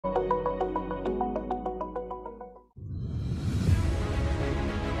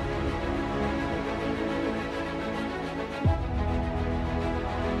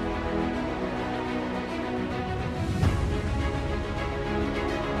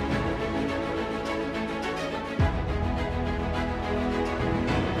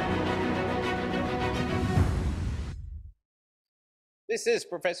This is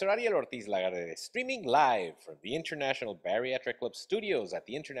Professor Ariel Ortiz Lagarde streaming live from the International Bariatric Club studios at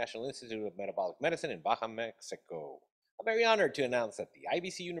the International Institute of Metabolic Medicine in Baja, Mexico. I'm very honored to announce that the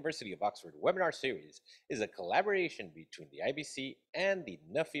IBC University of Oxford webinar series is a collaboration between the IBC and the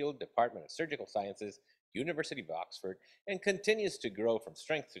Nuffield Department of Surgical Sciences, University of Oxford, and continues to grow from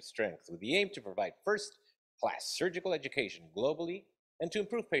strength to strength with the aim to provide first-class surgical education globally and to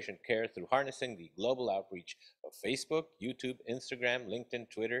improve patient care through harnessing the global outreach of Facebook, YouTube, Instagram, LinkedIn,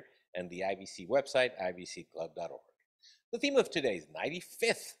 Twitter, and the IBC website, ibcclub.org. The theme of today's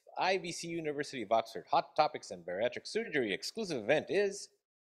 95th IBC University of Oxford Hot Topics and Bariatric Surgery exclusive event is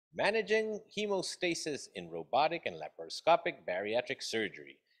Managing Hemostasis in Robotic and Laparoscopic Bariatric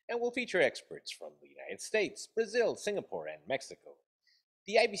Surgery, and will feature experts from the United States, Brazil, Singapore, and Mexico.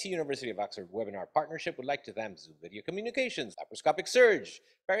 The IBC University of Oxford webinar partnership would like to thank Zoom Video Communications, Laparoscopic Surge,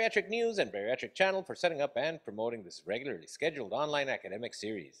 Bariatric News, and Bariatric Channel for setting up and promoting this regularly scheduled online academic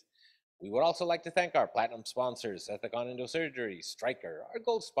series. We would also like to thank our platinum sponsors, Ethicon Endosurgery, Stryker, our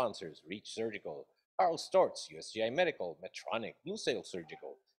gold sponsors, Reach Surgical, Karl Storz, USGI Medical, Medtronic, Blue Sail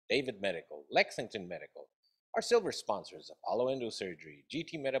Surgical, David Medical, Lexington Medical, our silver sponsors, Apollo Endosurgery,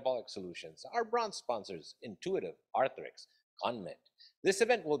 GT Metabolic Solutions, our bronze sponsors, Intuitive, Arthrex, ConMed. This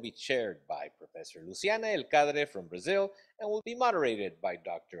event will be chaired by Professor Luciana El Cadre from Brazil and will be moderated by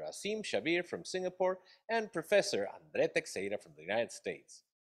Dr. Asim Shabir from Singapore and Professor Andre Teixeira from the United States.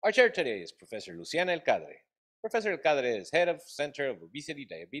 Our chair today is Professor Luciana El Cadre. Professor El Cadre is head of Center of Obesity,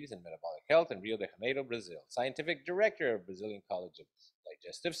 Diabetes, and Metabolic Health in Rio de Janeiro, Brazil, scientific director of Brazilian College of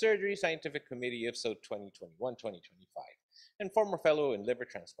Digestive Surgery, Scientific Committee IFSO 2021-2025, and former fellow in liver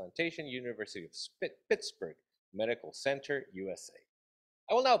transplantation, University of Pittsburgh Medical Center, USA.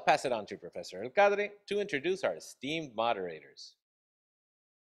 I will now pass it on to Professor El Cadre to introduce our esteemed moderators.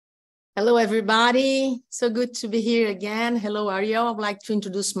 Hello, everybody. So good to be here again. Hello, Ariel. I'd like to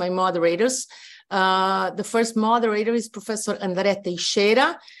introduce my moderators. The first moderator is Professor Andre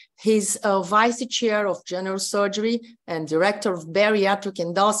Teixeira. He's a Vice Chair of General Surgery and Director of Bariatric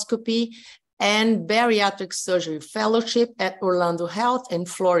Endoscopy and Bariatric Surgery Fellowship at Orlando Health in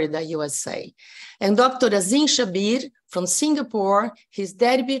Florida, USA. And Dr. Asim Shabir from Singapore, he's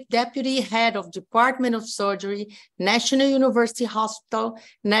Deputy Head of Department of Surgery, National University Hospital,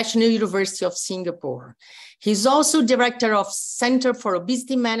 National University of Singapore. He's also Director of Center for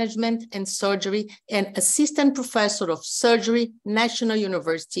Obesity Management and Surgery and Assistant Professor of Surgery, National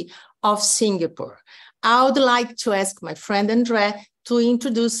University of Singapore. I would like to ask my friend Andre to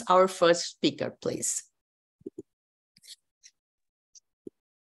introduce our first speaker, please.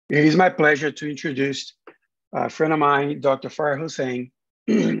 It is my pleasure to introduce a friend of mine, Dr. Farah Hussain.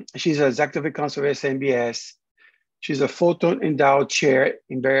 She's an executive council of SMBS. She's a Fulton Endowed Chair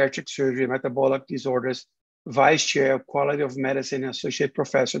in Bariatric Surgery and Metabolic Disorders, Vice Chair of Quality of Medicine and Associate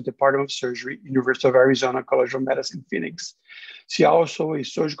Professor, Department of Surgery, University of Arizona College of Medicine, Phoenix. She also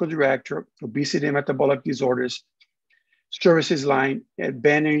is Surgical Director, Obesity and Metabolic Disorders, Services Line at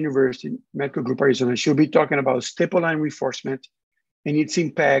Banner University Medical Group, Arizona. She'll be talking about staple line reinforcement and its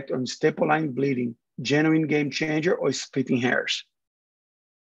impact on staple line bleeding, genuine game changer or splitting hairs.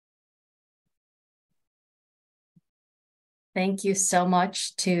 Thank you so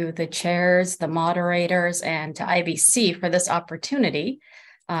much to the chairs, the moderators, and to IBC for this opportunity.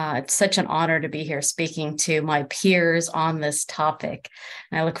 It's such an honor to be here speaking to my peers on this topic.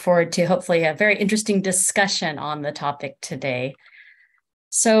 And I look forward to hopefully a very interesting discussion on the topic today.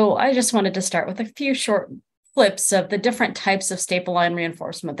 So I just wanted to start with a few short clips of the different types of staple line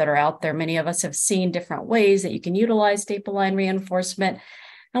reinforcement that are out there. Many of us have seen different ways that you can utilize staple line reinforcement.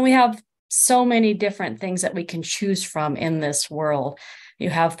 And we have so many different things that we can choose from in this world. You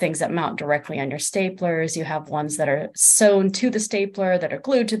have things that mount directly on your staplers. You have ones that are sewn to the stapler, that are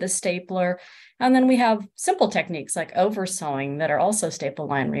glued to the stapler. And then we have simple techniques like oversewing that are also staple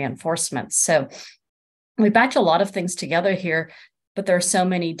line reinforcements. So we batch a lot of things together here, but there are so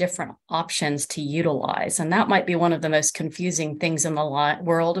many different options to utilize. And that might be one of the most confusing things in the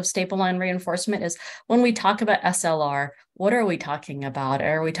world of staple line reinforcement is when we talk about SLR, what are we talking about?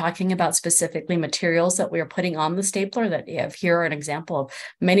 Are we talking about specifically materials that we are putting on the stapler that you have here an example of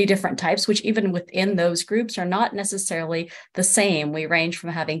many different types, which even within those groups are not necessarily the same. We range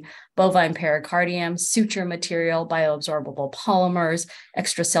from having bovine pericardium, suture material, bioabsorbable polymers,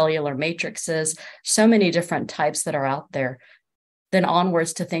 extracellular matrices, so many different types that are out there. Then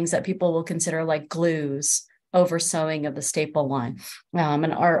onwards to things that people will consider like glues, oversewing of the staple line.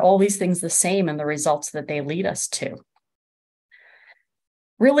 And are all these things the same in the results that they lead us to?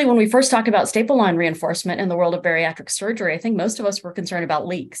 Really, when we first talked about staple line reinforcement in the world of bariatric surgery, I think most of us were concerned about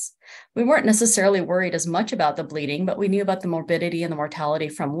leaks. We weren't necessarily worried as much about the bleeding, but we knew about the morbidity and the mortality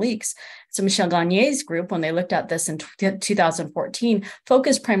from leaks. So Michel Gagnier's group, when they looked at this in 2014,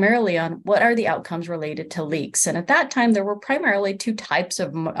 focused primarily on what are the outcomes related to leaks. And at that time, there were primarily two types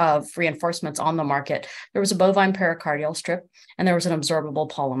of reinforcements on the market. There was a bovine pericardial strip, and there was an absorbable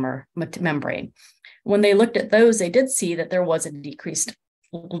polymer membrane. When they looked at those, they did see that there was a decreased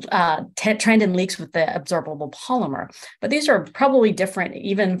trend in leaks with the absorbable polymer, but these are probably different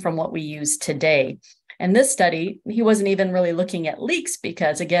even from what we use today. In this study, he wasn't even really looking at leaks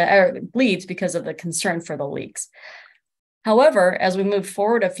bleeds because of the concern for the leaks. However, as we moved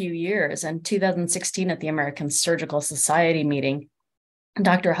forward a few years, in 2016 at the American Surgical Society meeting,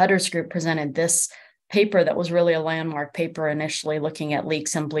 Dr. Hutter's group presented this paper that was really a landmark paper initially looking at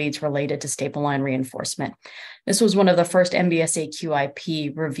leaks and bleeds related to staple line reinforcement. This was one of the first MBSA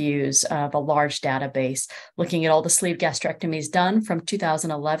QIP reviews of a large database looking at all the sleeve gastrectomies done from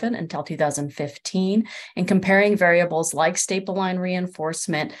 2011 until 2015 and comparing variables like staple line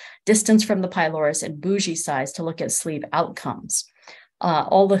reinforcement, distance from the pylorus, and bougie size to look at sleeve outcomes.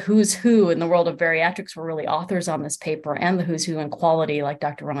 All the who's who in the world of bariatrics were really authors on this paper, and the who's who in quality like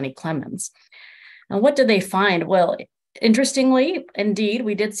Dr. Ronnie Clemens. And what did they find? Well, interestingly, indeed,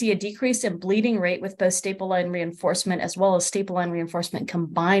 we did see a decrease in bleeding rate with both staple line reinforcement as well as staple line reinforcement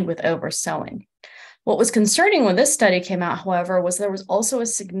combined with oversewing. What was concerning when this study came out, however, was there was also a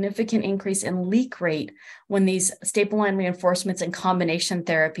significant increase in leak rate when these staple line reinforcements and combination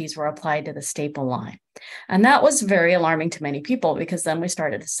therapies were applied to the staple line. And that was very alarming to many people, because then we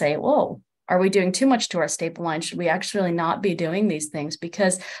started to say, whoa, are we doing too much to our staple line? Should we actually not be doing these things?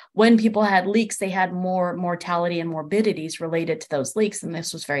 Because when people had leaks, they had more mortality and morbidities related to those leaks, and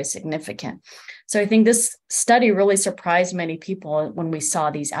this was very significant. So I think this study really surprised many people when we saw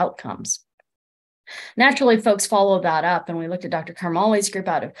these outcomes. Naturally, folks followed that up, and we looked at Dr. Carmali's group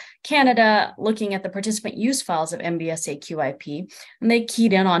out of Canada, looking at the participant use files of MBSA QIP, and they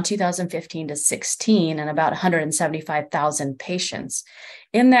keyed in on 2015 to 16 and about 175,000 patients.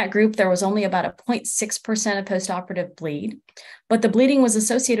 In that group, there was only about a 0.6% of postoperative bleed, but the bleeding was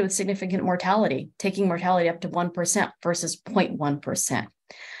associated with significant mortality, taking mortality up to 1% versus 0.1%.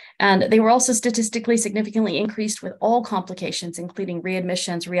 And they were also statistically significantly increased with all complications, including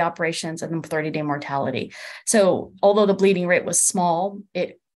readmissions, reoperations, and 30-day mortality. So although the bleeding rate was small,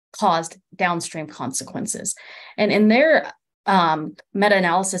 it caused downstream consequences. And in their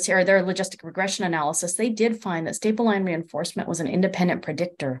meta-analysis here, their logistic regression analysis, they did find that staple line reinforcement was an independent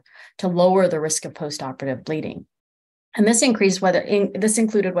predictor to lower the risk of postoperative bleeding. And this increased this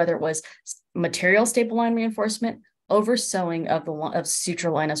included whether it was material staple line reinforcement, oversewing of suture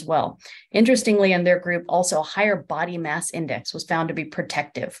line as well. Interestingly, in their group, also a higher body mass index was found to be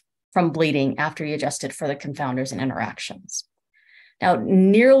protective from bleeding after you adjusted for the confounders and interactions. Now,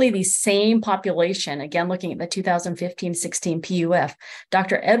 nearly the same population, again, looking at the 2015-16 PUF,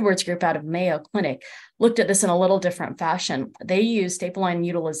 Dr. Edwards' group out of Mayo Clinic looked at this in a little different fashion. They used staple line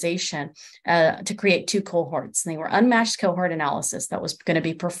utilization to create two cohorts. They were unmatched cohort analysis that was going to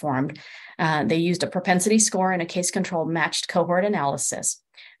be performed. They used a propensity score and a case-controlled matched cohort analysis.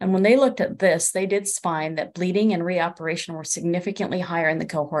 And when they looked at this, they did find that bleeding and reoperation were significantly higher in the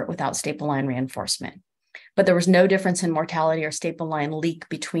cohort without staple line reinforcement. But there was no difference in mortality or staple line leak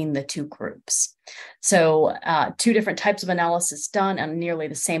between the two groups. So two different types of analysis done on nearly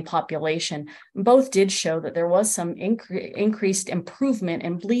the same population. Both did show that there was some increased improvement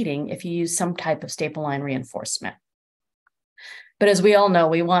in bleeding if you use some type of staple line reinforcement. But as we all know,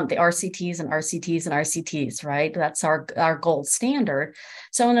 we want the RCTs and RCTs and RCTs, right? That's our gold standard.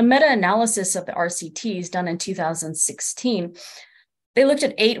 So in a meta-analysis of the RCTs done in 2016, they looked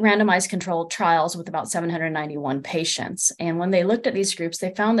at 8 randomized controlled trials with about 791 patients. And when they looked at these groups,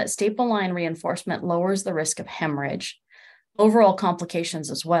 they found that staple line reinforcement lowers the risk of hemorrhage, overall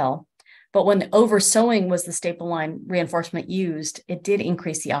complications as well. But when oversewing was the staple line reinforcement used, it did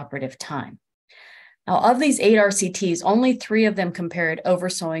increase the operative time. Now, of these 8 RCTs, only 3 of them compared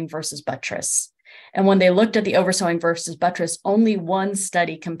oversewing versus buttress. And when they looked at the oversewing versus buttress, only 1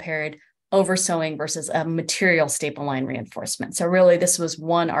 study compared oversewing versus a material staple line reinforcement. So really, this was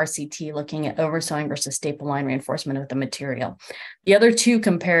 1 RCT looking at oversewing versus staple line reinforcement of the material. The other 2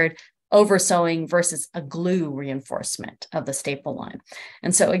 compared oversewing versus a glue reinforcement of the staple line.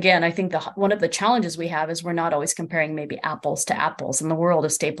 And so again, I think one of the challenges we have is we're not always comparing maybe apples to apples in the world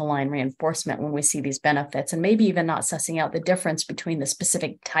of staple line reinforcement when we see these benefits, and maybe even not sussing out the difference between the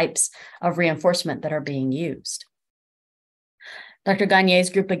specific types of reinforcement that are being used. Dr.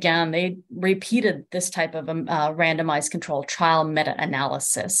 Gagne's group, again, they repeated this type of randomized controlled trial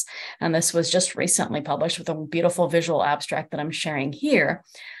meta-analysis. And this was just recently published with a beautiful visual abstract that I'm sharing here.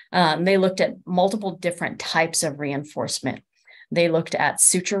 They looked at multiple different types of reinforcement. They looked at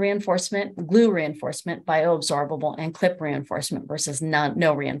suture reinforcement, glue reinforcement, bioabsorbable, and clip reinforcement versus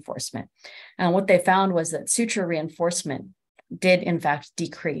no reinforcement. And what they found was that suture reinforcement did in fact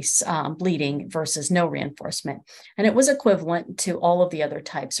decrease bleeding versus no reinforcement. And it was equivalent to all of the other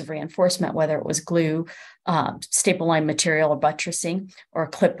types of reinforcement, whether it was glue, staple line material or buttressing, or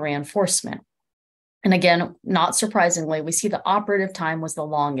clip reinforcement. And again, not surprisingly, we see the operative time was the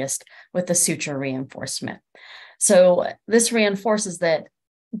longest with the suture reinforcement. So this reinforces that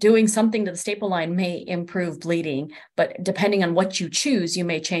doing something to the staple line may improve bleeding, but depending on what you choose, you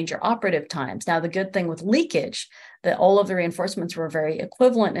may change your operative times. Now, the good thing with leakage, that all of the reinforcements were very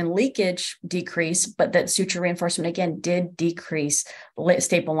equivalent in leakage decrease, but that suture reinforcement, again, did decrease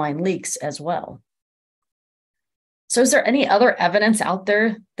staple line leaks as well. So is there any other evidence out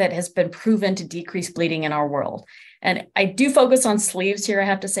there that has been proven to decrease bleeding in our world? And I do focus on sleeves here, I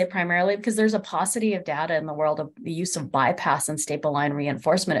have to say, primarily because there's a paucity of data in the world of the use of bypass and staple line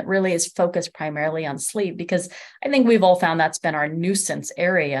reinforcement. It really is focused primarily on sleeve because I think we've all found that's been our nuisance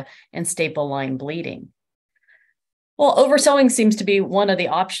area in staple line bleeding. Well, oversewing seems to be one of the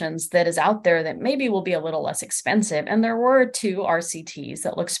options that is out there that maybe will be a little less expensive. And there were 2 RCTs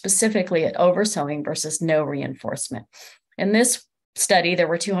that looked specifically at oversewing versus no reinforcement. In this study, there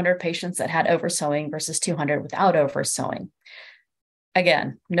were 200 patients that had oversewing versus 200 without oversewing.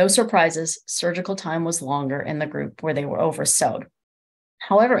 Again, no surprises, surgical time was longer in the group where they were oversewed.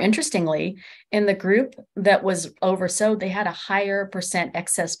 However, interestingly, in the group that was oversewed, they had a higher %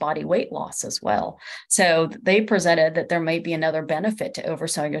 excess body weight loss as well. So they presented that there may be another benefit to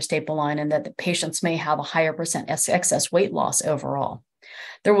oversewing your staple line and that the patients may have a higher % excess weight loss overall.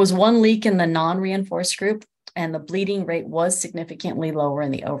 There was 1 leak in the non-reinforced group, and the bleeding rate was significantly lower in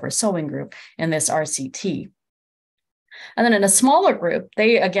the oversewing group in this RCT. And then in a smaller group,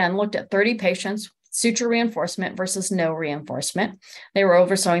 they again looked at 30 patients, suture reinforcement versus no reinforcement. They were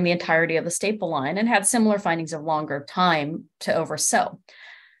oversewing the entirety of the staple line and had similar findings of longer time to oversew.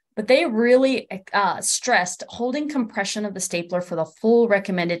 But they really stressed holding compression of the stapler for the full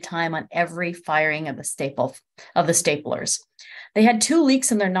recommended time on every firing of the staplers. They had 2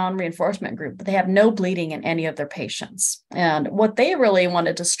 leaks in their non-reinforcement group, but they have no bleeding in any of their patients. And what they really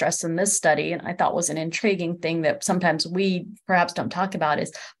wanted to stress in this study, and I thought was an intriguing thing that sometimes we perhaps don't talk about,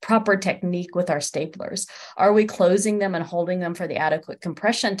 is proper technique with our staplers. Are we closing them and holding them for the adequate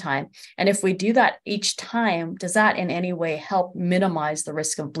compression time? And if we do that each time, does that in any way help minimize the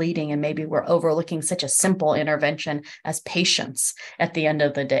risk of bleeding? And maybe we're overlooking such a simple intervention as patience at the end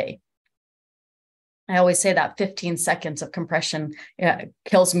of the day. I always say that 15 seconds of compression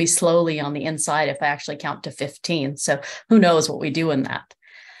kills me slowly on the inside if I actually count to 15. So who knows what we do in that?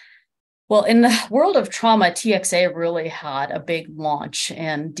 Well, in the world of trauma, TXA really had a big launch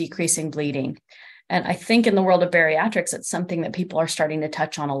in decreasing bleeding. And I think in the world of bariatrics, it's something that people are starting to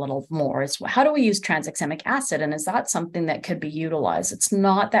touch on a little more. Is how do we use tranexamic acid? And is that something that could be utilized? It's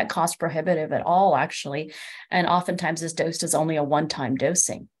not that cost prohibitive at all, actually. And oftentimes is dosed as only a one-time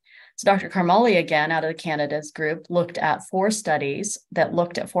dosing. So Dr. Carmoli, again, out of Canada's group, looked at 4 studies that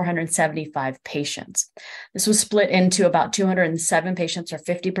looked at 475 patients. This was split into about 207 patients, or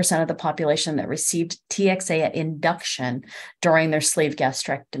 50% of the population, that received TXA at induction during their sleeve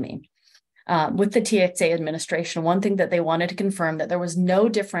gastrectomy. With the TXA administration, one thing that they wanted to confirm that there was no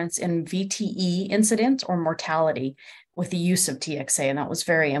difference in VTE incidence or mortality with the use of TXA, and that was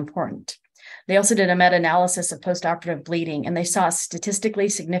very important. They also did a meta-analysis of postoperative bleeding, and they saw a statistically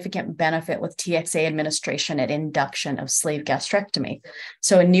significant benefit with TXA administration at induction of sleeve gastrectomy.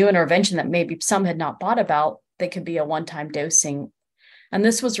 So a new intervention that maybe some had not thought about, that could be a one-time dosing. And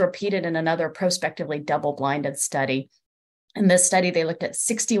this was repeated in another prospectively double-blinded study. In this study, they looked at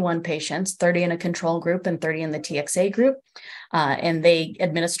 61 patients, 30 in a control group and 30 in the TXA group, and they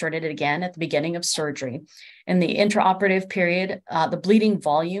administered it again at the beginning of surgery. In the intraoperative period, the bleeding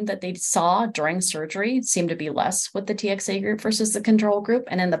volume that they saw during surgery seemed to be less with the TXA group versus the control group.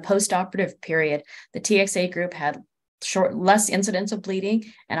 And in the postoperative period, the TXA group had less incidence of bleeding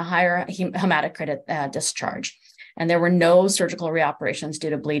and a higher hematocrit discharge. And there were no surgical reoperations due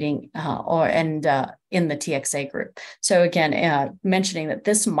to bleeding in the TXA group. So again, mentioning that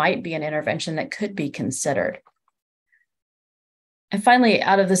this might be an intervention that could be considered. And finally,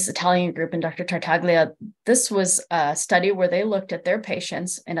 out of this Italian group and Dr. Tartaglia, this was a study where they looked at their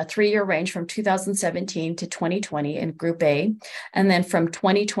patients in a 3-year range from 2017 to 2020 in Group A. And then from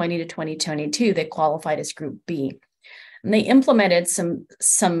 2020 to 2022, they qualified as Group B. And they implemented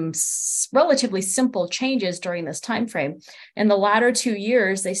some relatively simple changes during this time frame. In the latter 2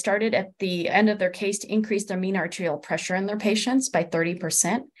 years, they started at the end of their case to increase their mean arterial pressure in their patients by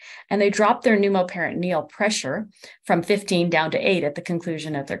 30%, and they dropped their pneumoperitoneal pressure from 15 down to 8 at the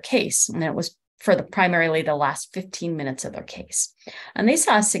conclusion of their case. And it was for primarily the last 15 minutes of their case. And they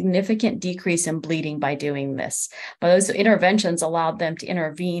saw a significant decrease in bleeding by doing this. But those interventions allowed them to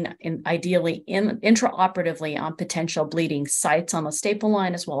intervene ideally intraoperatively on potential bleeding sites on the staple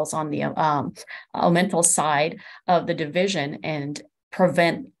line, as well as on the omental side of the division, and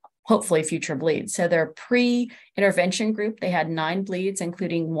prevent hopefully future bleeds. So their pre-intervention group, they had 9 bleeds,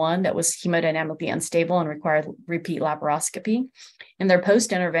 including 1 that was hemodynamically unstable and required repeat laparoscopy. In their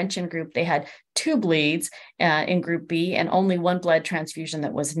post-intervention group, they had 2 bleeds in group B and only 1 blood transfusion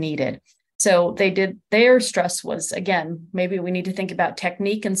that was needed. So their stress was, again, maybe we need to think about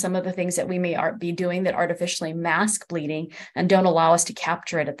technique and some of the things that we may be doing that artificially mask bleeding and don't allow us to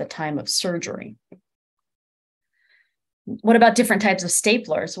capture it at the time of surgery. What about different types of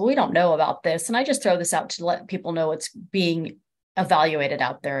staplers? Well, we don't know about this. And I just throw this out to let people know it's being evaluated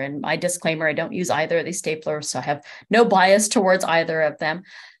out there. And my disclaimer, I don't use either of these staplers, so I have no bias towards either of them.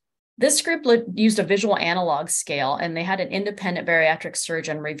 This group used a visual analog scale, and they had an independent bariatric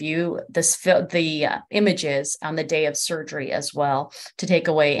surgeon review the images on the day of surgery as well to take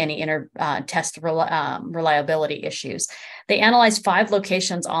away any test reliability issues. They analyzed 5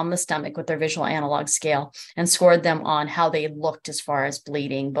 locations on the stomach with their visual analog scale and scored them on how they looked as far as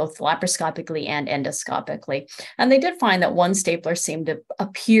bleeding, both laparoscopically and endoscopically. And they did find that one stapler seemed to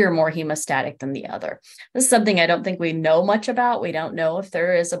appear more hemostatic than the other. This is something I don't think we know much about. We don't know if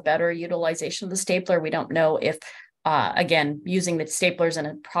there is a better utilization of the stapler. We don't know if, again, using the staplers in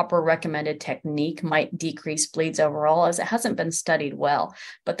a proper recommended technique might decrease bleeds overall, as it hasn't been studied well.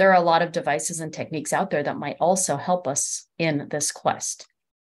 But there are a lot of devices and techniques out there that might also help us in this quest.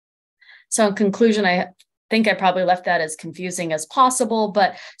 So in conclusion, I think I probably left that as confusing as possible,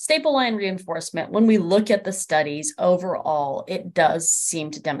 but staple line reinforcement, when we look at the studies overall, it does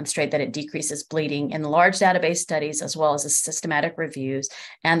seem to demonstrate that it decreases bleeding in large database studies, as well as the systematic reviews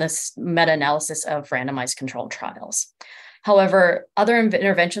and the meta-analysis of randomized controlled trials. However, other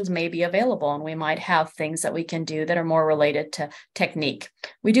interventions may be available, and we might have things that we can do that are more related to technique.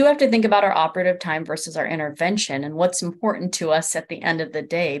 We do have to think about our operative time versus our intervention and what's important to us at the end of the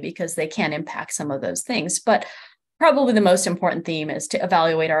day, because they can impact some of those things. But probably the most important theme is to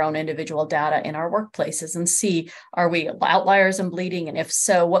evaluate our own individual data in our workplaces and see, are we outliers in bleeding? And if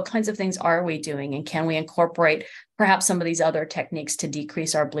so, what kinds of things are we doing? And can we incorporate perhaps some of these other techniques to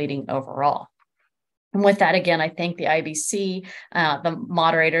decrease our bleeding overall? And with that, again, I thank the IBC, the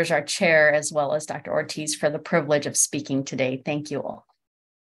moderators, our chair, as well as Dr. Ortiz for the privilege of speaking today. Thank you all.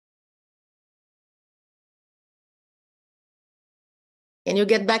 Can you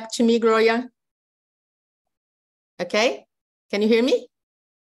get back to me, Gloria? Okay, can you hear me?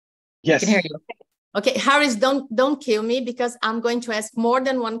 Yes. I can hear you. Okay, Harris, don't kill me, because I'm going to ask more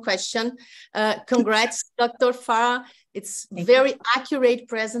than one question. Congrats, Dr. Farah. It's very accurate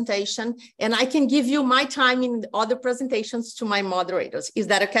presentation, and I can give you my time in the other presentations to my moderators. Is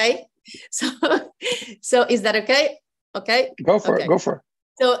that okay? So is that okay? Okay. Go for it. Go for it.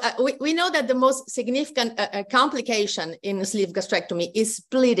 So we know that the most significant complication in sleeve gastrectomy is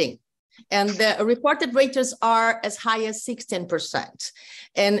bleeding. And the reported rates are as high as 16%.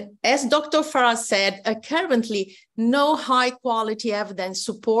 And as Dr. Farah said, currently no high quality evidence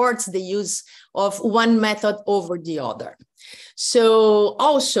supports the use of one method over the other. So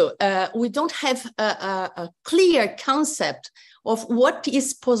also, we don't have a clear concept of what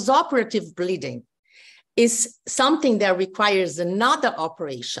is postoperative bleeding. Is something that requires another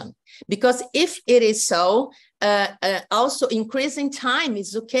operation, because if it is so, also increasing time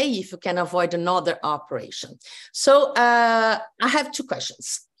is okay if you can avoid another operation. So I have 2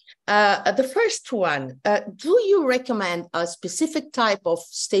 questions. The first one, do you recommend a specific type of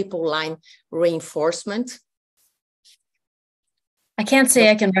staple line reinforcement? I can't say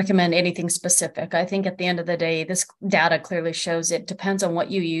I can recommend anything specific. I think at the end of the day, this data clearly shows it depends on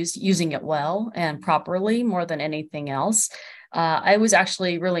what you use, using it well and properly more than anything else. I was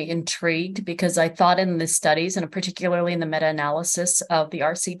actually really intrigued because I thought in the studies, and particularly in the meta-analysis of the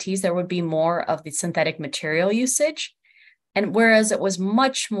RCTs, there would be more of the synthetic material usage. And whereas it was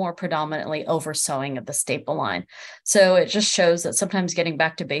much more predominantly oversewing of the staple line. So it just shows that sometimes getting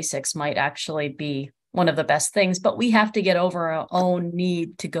back to basics might actually be one of the best things, but we have to get over our own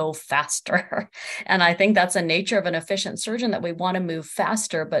need to go faster. And I think that's a nature of an efficient surgeon, that we want to move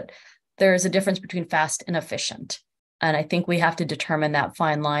faster, but there's a difference between fast and efficient. And I think we have to determine that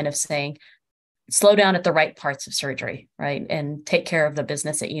fine line of saying, slow down at the right parts of surgery, right? And take care of the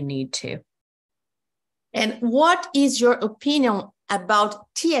business that you need to. And what is your opinion about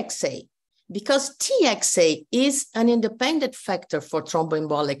TXA? Because TXA is an independent factor for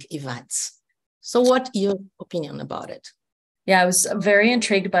thromboembolic events. So what's your opinion about it? Yeah, I was very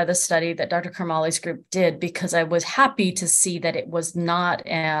intrigued by the study that Dr. Karmali's group did, because I was happy to see that it was not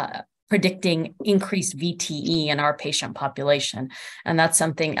predicting increased VTE in our patient population. And that's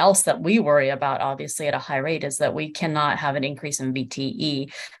something else that we worry about, obviously, at a high rate, is that we cannot have an increase in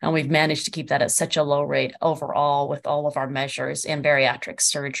VTE. And we've managed to keep that at such a low rate overall with all of our measures in bariatric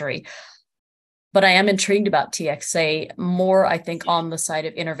surgery. But I am intrigued about TXA more, I think, on the side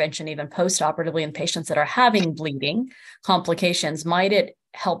of intervention, even post-operatively in patients that are having bleeding complications. Might it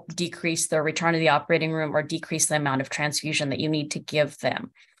help decrease their return to the operating room or decrease the amount of transfusion that you need to give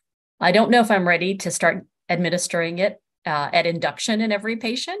them? I don't know if I'm ready to start administering it at induction in every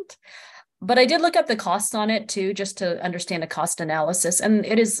patient, but I did look up the costs on it too, just to understand a cost analysis. And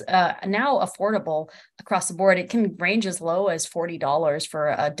it is now affordable across the board. It can range as low as $40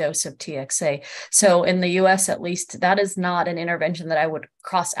 for a dose of TXA. So in the US, at least, that is not an intervention that I would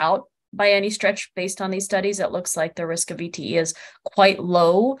cross out by any stretch based on these studies. It looks like the risk of VTE is quite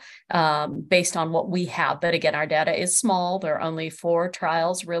low based on what we have. But again, our data is small. There are only 4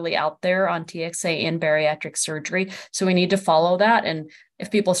 trials really out there on TXA in bariatric surgery. So we need to follow that. And if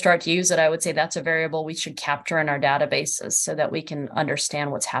people start to use it, I would say that's a variable we should capture in our databases so that we can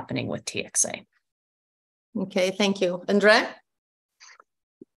understand what's happening with TXA. Okay, thank you. Andre?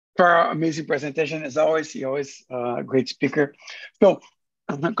 For our amazing presentation, as always, you're always a great speaker. So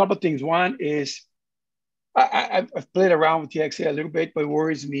a couple of things. One is I've played around with TXA a little bit, but what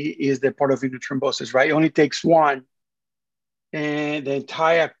worries me is the portovenous thrombosis, right? It only takes one, and the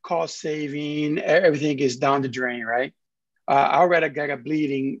entire cost saving, everything is down the drain, right? I'd rather get a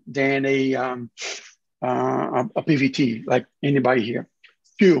bleeding than a PVT, like anybody here.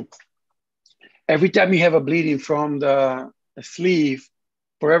 2, every time you have a bleeding from the sleeve,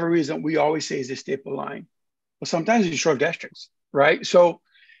 for whatever reason, we always say is the staple line, but sometimes it's short gastrics, right? So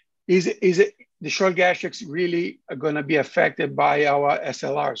is it the short gastrics really are going to be affected by our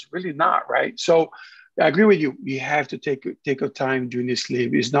SLRs? Really not, right? So I agree with you. You have to take your time during the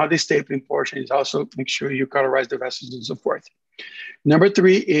sleeve. It's not the stapling portion. It's also make sure you cauterize the vessels and so forth. Number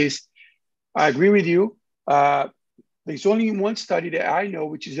 3 is, I agree with you. There's only one study that I know,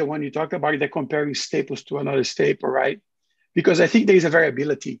 which is the one you talked about, that comparing staples to another staple, right? Because I think there's a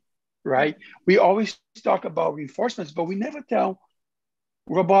variability, right? We always talk about reinforcements, but we never tell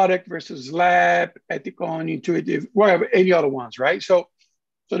robotic versus lab, ethical, intuitive, whatever, any other ones, right? So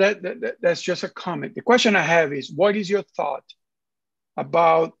that's just a comment. The question I have is, what is your thought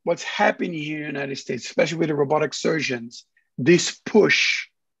about what's happening here in the United States, especially with the robotic surgeons, this push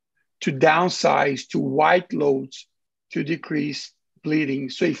to downsize to wide loads to decrease bleeding?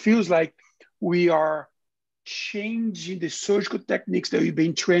 So it feels like we are changing the surgical techniques that we've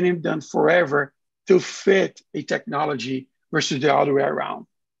been training them forever to fit a technology versus the other way around.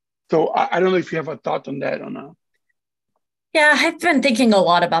 So I don't know if you have a thought on that or not. Yeah, I've been thinking a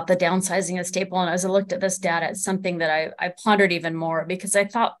lot about the downsizing of staple. And as I looked at this data, it's something that I pondered even more, because I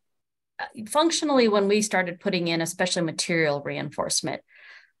thought functionally when we started putting in, especially material reinforcement,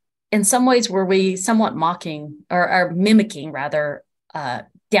 in some ways were we somewhat mocking or mimicking rather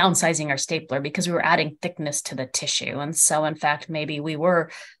downsizing our stapler, because we were adding thickness to the tissue. And so in fact, maybe we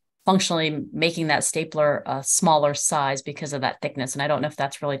were functionally making that stapler a smaller size because of that thickness. And I don't know if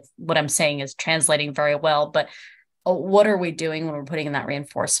that's really what I'm saying is translating very well, but what are we doing when we're putting in that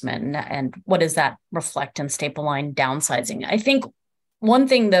reinforcement, and what does that reflect in staple line downsizing? I think one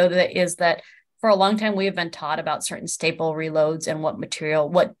thing though that is that for a long time we have been taught about certain staple reloads and what material,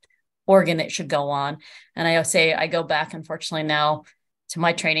 what organ it should go on. And I say I go back, unfortunately, now to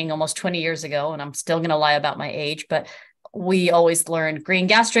my training almost 20 years ago, and I'm still going to lie about my age, but we always learned green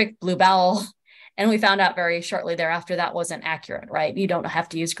gastric, blue bowel. And we found out very shortly thereafter that wasn't accurate, right? You don't have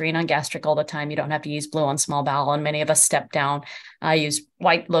to use green on gastric all the time. You don't have to use blue on small bowel. And many of us step down. I use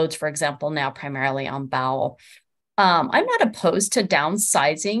white loads, for example, now primarily on bowel. I'm not opposed to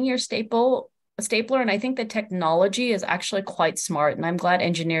downsizing your stapler. And I think the technology is actually quite smart. And I'm glad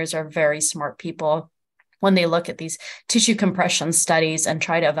engineers are very smart people when they look at these tissue compression studies and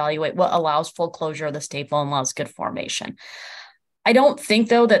try to evaluate what allows full closure of the staple and allows good formation. I don't think,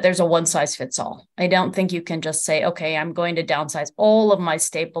 though, that there's a one size fits all. I don't think you can just say, okay, I'm going to downsize all of my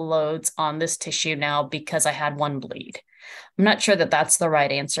staple loads on this tissue now because I had one bleed. I'm not sure that that's the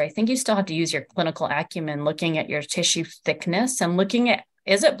right answer. I think you still have to use your clinical acumen looking at your tissue thickness and looking at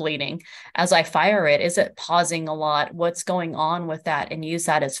Is it bleeding? As I fire it, is it pausing a lot? What's going on with that? And use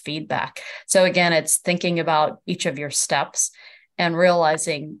that as feedback. So again, it's thinking about each of your steps and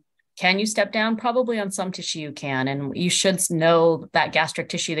realizing, can you step down? Probably on some tissue you can. And you should know that gastric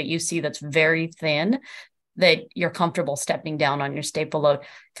tissue that you see that's very thin, that you're comfortable stepping down on your staple load.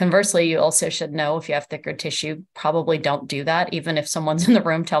 Conversely, you also should know if you have thicker tissue, probably don't do that, even if someone's in the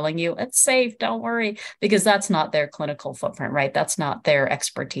room telling you it's safe, don't worry, because that's not their clinical footprint, right? That's not their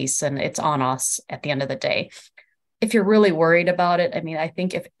expertise, and it's on us at the end of the day. If you're really worried about it, I mean, I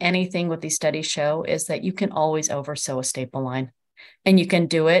think if anything what these studies show is that you can always oversew a staple line. And you can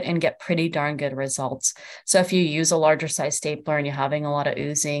do it and get pretty darn good results. So if you use a larger size stapler and you're having a lot of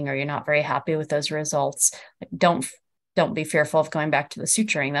oozing or you're not very happy with those results, don't be fearful of going back to the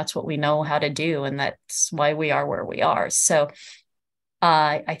suturing. That's what we know how to do. And that's why we are where we are. So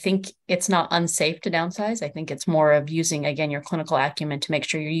I think it's not unsafe to downsize. I think it's more of using, again, your clinical acumen to make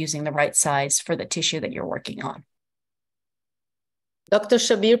sure you're using the right size for the tissue that you're working on. Dr.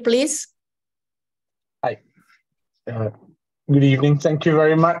 Shabir, please. Hi. Good evening. Thank you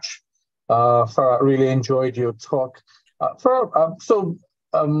very much. I really enjoyed your talk. The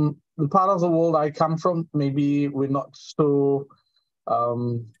part of the world I come from, maybe we're not so,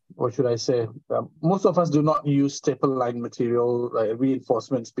 what should I say? Most of us do not use staple line material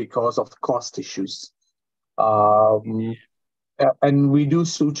reinforcements because of cost issues. And we do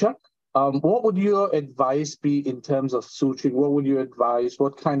suture. What would your advice be in terms of suturing? What would you advise?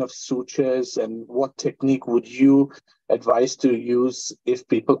 What kind of sutures and what technique would you advise to use if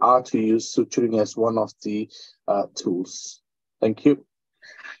people are to use suturing as one of the tools? Thank you.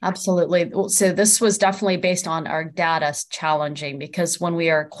 Absolutely. So this was definitely based on our data challenging, because when we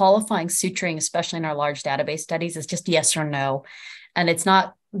are qualifying suturing, especially in our large database studies, it's just yes or no. And it's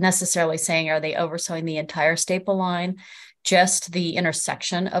not necessarily saying, are they oversewing the entire staple line, just the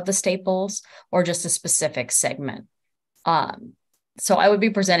intersection of the staples, or just a specific segment. So I would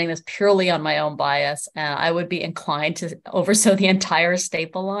be presenting this purely on my own bias, and I would be inclined to oversew the entire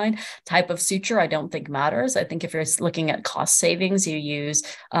staple line. Type of suture, I don't think matters. I think if you're looking at cost savings, you use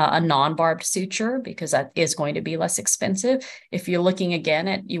a non-barbed suture because that is going to be less expensive. If you're looking again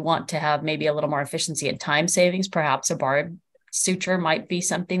at, you want to have maybe a little more efficiency and time savings, perhaps a barbed suture might be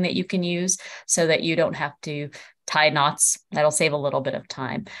something that you can use so that you don't have to tie knots. That'll save a little bit of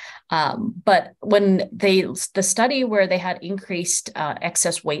time. But when the study where they had increased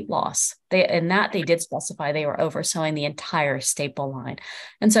excess weight loss, they did specify they were oversewing the entire staple line.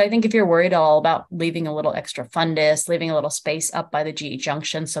 And so I think if you're worried at all about leaving a little extra fundus, leaving a little space up by the GE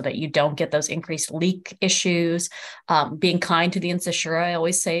junction so that you don't get those increased leak issues, being kind to the incisura, I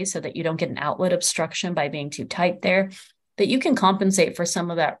always say, so that you don't get an outlet obstruction by being too tight there, that you can compensate for some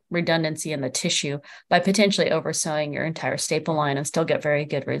of that redundancy in the tissue by potentially oversewing your entire staple line and still get very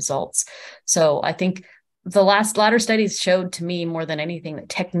good results. So I think the latter studies showed to me more than anything that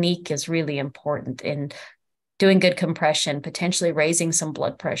technique is really important in doing good compression, potentially raising some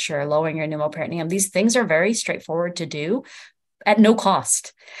blood pressure, lowering your pneumoperitoneum. These things are very straightforward to do at no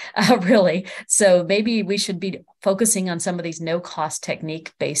cost, really. So maybe we should be focusing on some of these no-cost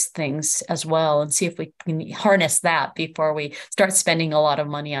technique-based things as well and see if we can harness that before we start spending a lot of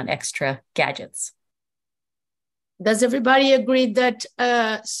money on extra gadgets. Does everybody agree that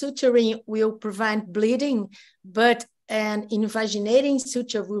suturing will prevent bleeding, but an invaginating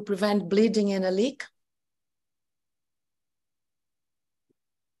suture will prevent bleeding and a leak?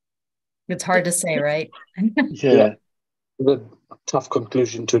 It's hard to say, right? Yeah. A tough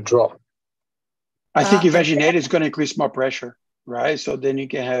conclusion to draw. I think invaginated is going to increase more pressure, right? So then you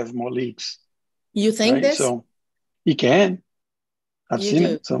can have more leaks. You think right? this? So you can. I've seen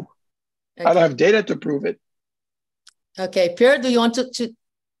it. So okay. I don't have data to prove it. Okay, Pierre, do you want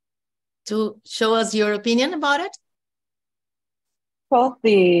to show us your opinion about it? Well,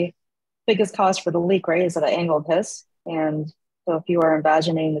 the biggest cause for the leak, right, is at an angled hiss. And so if you are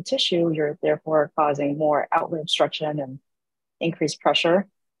invaginating the tissue, you're therefore causing more outlet obstruction and increased pressure,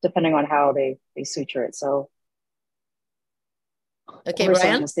 depending on how they suture it. So okay,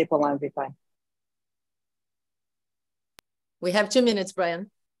 Brian? The staple line would be fine. We have 2 minutes, Brian.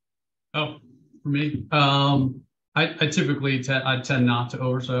 Oh, for me, I typically tend not to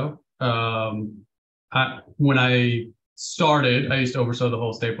oversew. When I started, I used to oversew the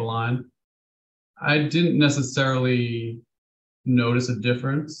whole staple line. I didn't necessarily notice a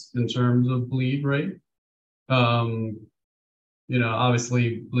difference in terms of bleed rate.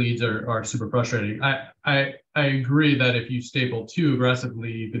 Obviously bleeds are super frustrating. I agree that if you staple too aggressively,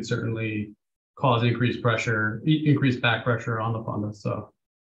 you could certainly cause increased back pressure on the fundus. So,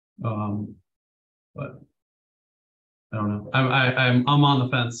 but I don't know. I'm on the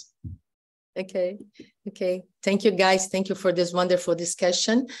fence. Okay. Thank you, guys. Thank you for this wonderful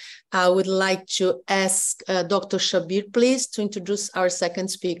discussion. I would like to ask Dr. Shabir, please, to introduce our second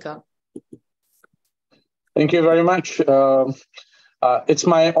speaker. Thank you very much. It's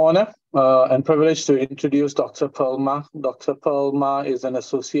my honor and privilege to introduce Dr. Pearl. Dr. Pearl is an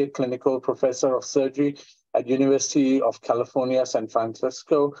associate clinical professor of surgery at University of California, San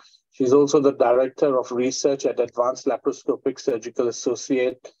Francisco. She's also the director of research at Advanced Laparoscopic Surgical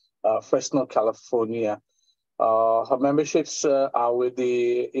Associate, Fresno, California. Her memberships are with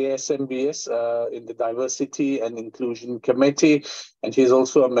the ASMBS in the Diversity and Inclusion Committee, and she's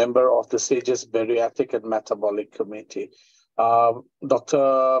also a member of the SAGES Bariatric and Metabolic Committee.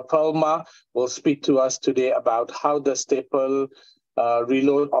 Dr. Pearl will speak to us today about how the staple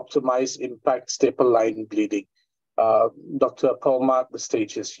reload optimize impact staple line bleeding. Dr. Pearl, the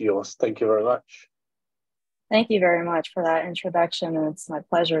stage is yours. Thank you very much. Thank you very much for that introduction, and it's my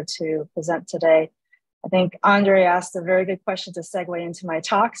pleasure to present today. I think Andre asked a very good question to segue into my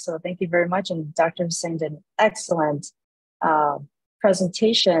talk, so thank you very much. And Dr. Hussain did an excellent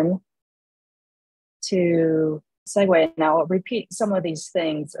presentation to segue. Now I'll repeat some of these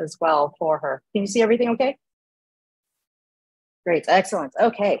things as well for her. Can you see everything okay? Great, excellent.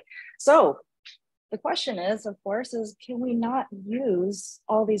 Okay, so the question is, of course, can we not use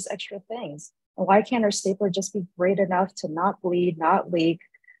all these extra things? And why can't our stapler just be great enough to not bleed, not leak?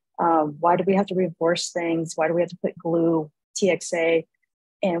 Why do we have to reinforce things? Why do we have to put glue, TXA?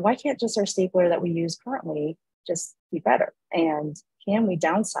 And why can't just our stapler that we use currently just be better? And can we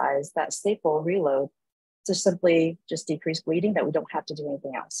downsize that staple reload to simply just decrease bleeding, that we don't have to do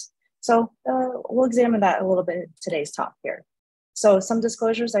anything else? So we'll examine that a little bit in today's talk here. So some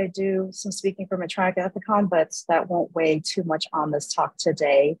disclosures, I do some speaking for Medtronic Ethicon, but that won't weigh too much on this talk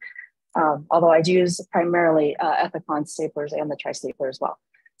today. Although I do use primarily Ethicon staplers and the tri-stapler as well.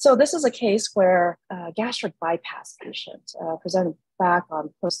 So this is a case where a gastric bypass patient presented back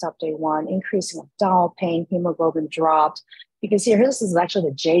on post-op day 1, increasing abdominal pain, hemoglobin dropped. You can see here, this is actually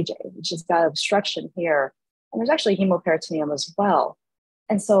the JJ, which has got obstruction here. And there's actually hemoperitoneum as well.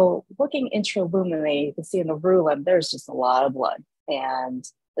 And so looking intraluminally, you can see in the rulum, there's just a lot of blood. And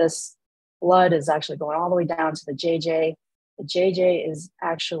this blood is actually going all the way down to the JJ. The JJ is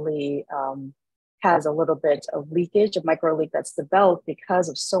actually has a little bit of leakage, a micro leak that's developed because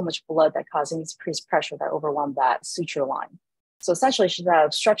of so much blood that causing increased pressure that overwhelmed that suture line. So essentially, she's got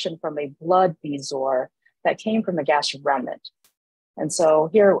obstruction from a blood bezoar that came from a gastric remnant. And so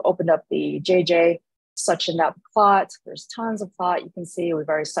here, opened up the JJ, suctioned out the clot. There's tons of clot. You can see we've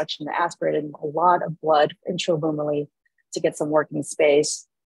already suctioned and aspirated a lot of blood intraluminally to get some working space.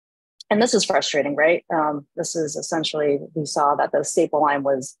 And this is frustrating, right? This is essentially, we saw that the staple line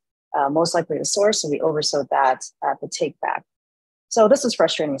was most likely the source, so we oversewed that at the take back. So this is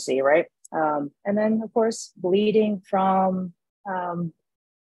frustrating to see, right? And then, of course, bleeding from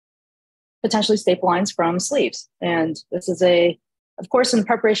potentially staple lines from sleeves. And this is of course, in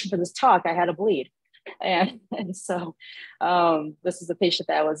preparation for this talk, I had a bleed. And so this is a patient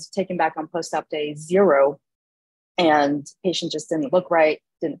that was taken back on post-op day 0, and patient just didn't look right,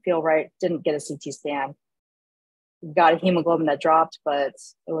 didn't feel right, didn't get a CT scan. Got a hemoglobin that dropped, but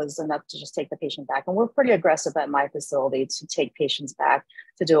it was enough to just take the patient back. And we're pretty aggressive at my facility to take patients back,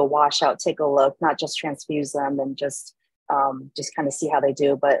 to do a washout, take a look, not just transfuse them and just kind of see how they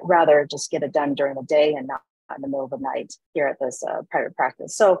do, but rather just get it done during the day and not in the middle of the night here at this private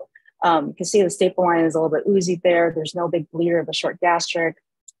practice. So you can see the staple line is a little bit oozy there. There's no big bleeder of the short gastric.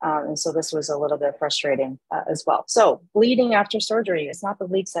 And so this was a little bit frustrating as well. So bleeding after surgery, it's not the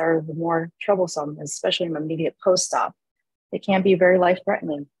leaks that are the more troublesome, especially in immediate post-op. It can be very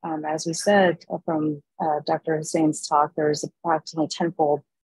life-threatening. As we said from Dr. Hussain's talk, there's approximately 10-fold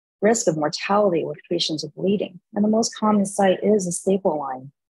risk of mortality with patients with bleeding. And the most common site is a staple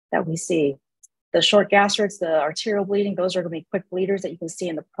line that we see. The short gastrics, the arterial bleeding, those are going to be quick bleeders that you can see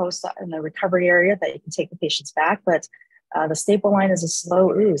in the recovery area that you can take the patients back. But the staple line is a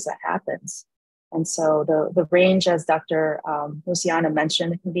slow ooze that happens. And so the range, as Dr. Luciana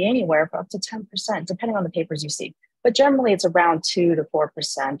mentioned, it can be anywhere for up to 10%, depending on the papers you see. But generally, it's around 2 to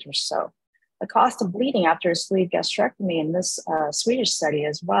 4% or so. The cost of bleeding after a sleeve gastrectomy in this Swedish study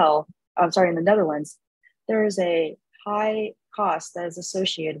as well, in the Netherlands, there is a high cost that is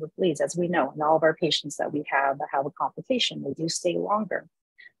associated with bleeds, as we know, in all of our patients that we have that have a complication, they do stay longer.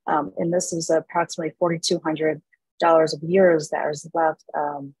 And this is approximately $4,200 of euros that is left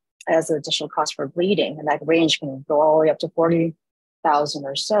as an additional cost for bleeding. And that range can go all the way up to 40,000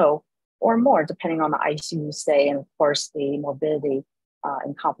 or so, or more, depending on the ICU stay and, of course, the morbidity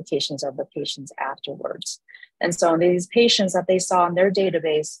and complications of the patients afterwards. And so in these patients that they saw in their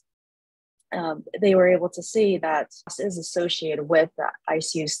database, they were able to see that this is associated with the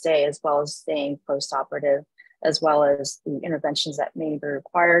ICU stay, as well as staying post-operative, as well as the interventions that may be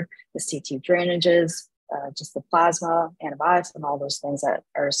required, the CT drainages, just the plasma, antibiotics, and all those things that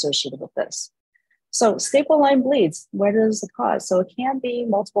are associated with this. So staple line bleeds, what is the cause? So it can be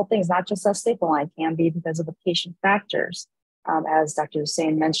multiple things, not just a staple line, it can be because of the patient factors. As Dr.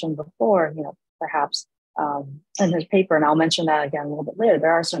 Hussein mentioned before, perhaps in his paper, and I'll mention that again a little bit later,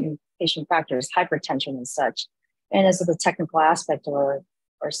 there are certain patient factors, hypertension and such, and as the technical aspect or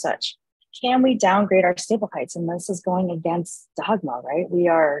such. Can we downgrade our staple heights? And this is going against dogma, right? We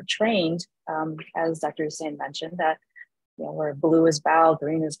are trained, as Dr. Hussein mentioned, that where blue is bowel,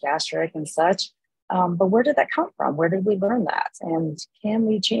 green is gastric and such. But where did that come from? Where did we learn that? And can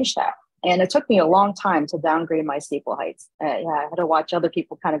we change that? And it took me a long time to downgrade my staple heights. I had to watch other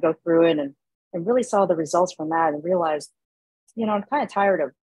people kind of go through it and really saw the results from that and realized, I'm kind of tired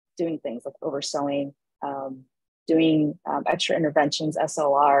of doing things like oversewing, doing extra interventions,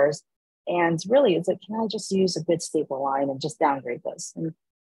 SLRs. And really, it's like, can I just use a good staple line and just downgrade this?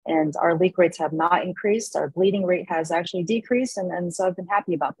 And our leak rates have not increased. Our bleeding rate has actually decreased. And so I've been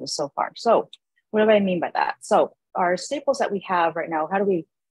happy about this so far. So what do I mean by that? So our staples that we have right now, how do we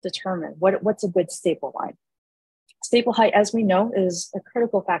determine what's a good staple line? Staple height, as we know, is a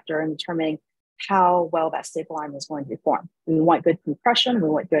critical factor in determining how well that staple line is going to be formed. We want good compression, we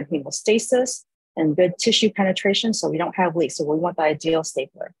want good hemostasis, and good tissue penetration so we don't have leaks. So we want the ideal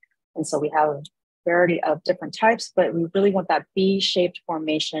stapler. And so we have a variety of different types, but we really want that V-shaped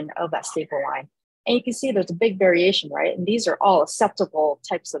formation of that staple line. And you can see there's a big variation, right? And these are all acceptable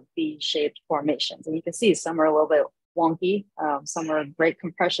types of V-shaped formations. And you can see some are a little bit wonky, some are great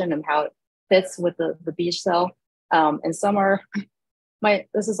compression and how it fits with the B cell. And some are,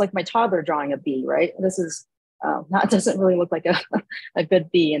 this is like my toddler drawing a B, right? This is doesn't really look like a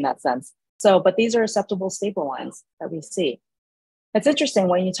good B in that sense. So, but these are acceptable staple lines that we see. It's interesting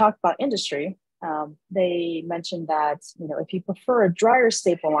when you talk about industry, they mentioned that, if you prefer a drier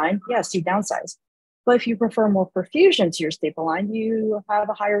staple line, yes, you downsize. But if you prefer more perfusion to your staple line, you have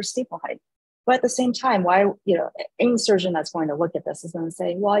a higher staple height. But at the same time, why, any surgeon that's going to look at this is going to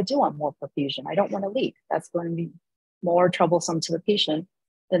say, well, I do want more perfusion. I don't want to leak. That's going to be more troublesome to the patient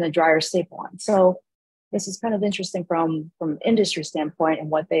than a drier staple line. So this is kind of interesting from industry standpoint and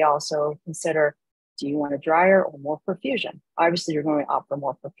what they also consider. Do you want a drier or more perfusion? Obviously, you're going to opt for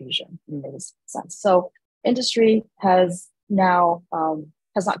more perfusion in this sense. So industry has now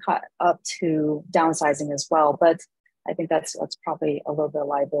has not caught up to downsizing as well, but I think that's probably a little bit of a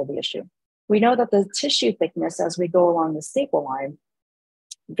liability issue. We know that the tissue thickness as we go along the staple line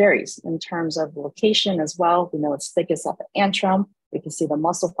varies in terms of location as well. We know it's thickest at the antrum. We can see the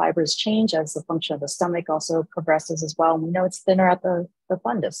muscle fibers change as the function of the stomach also progresses as well. And we know it's thinner at the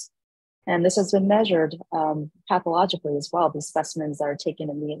fundus. And this has been measured pathologically as well. These specimens that are taken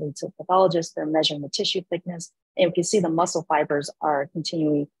immediately to pathologists, they're measuring the tissue thickness. And we can see the muscle fibers are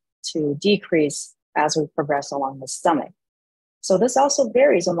continuing to decrease as we progress along the stomach. So this also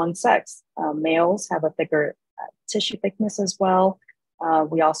varies among sex. Males have a thicker tissue thickness as well.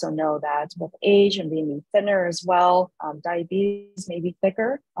 We also know that with age and being thinner as well, diabetes may be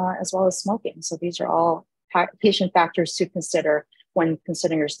thicker as well as smoking. So these are all patient factors to consider when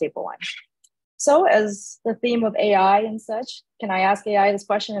considering your staple line. So as the theme of AI and such, can I ask AI this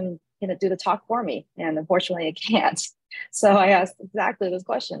question and can it do the talk for me? And unfortunately it can't. So I asked exactly this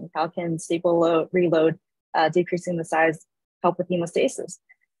question: how can staple reload, decreasing the size, help with hemostasis?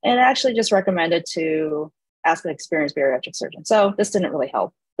 And it actually just recommended to ask an experienced bariatric surgeon. So this didn't really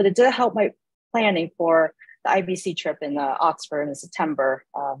help, but it did help my planning for the IBC trip in Oxford in September.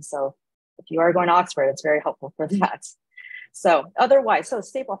 So if you are going to Oxford, it's very helpful for that. So otherwise, so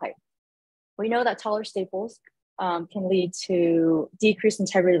staple height. We know that taller staples can lead to decreased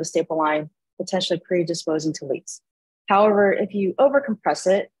integrity of the staple line, potentially predisposing to leaks. However, if you overcompress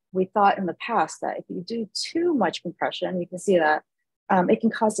it, we thought in the past that if you do too much compression, you can see that it can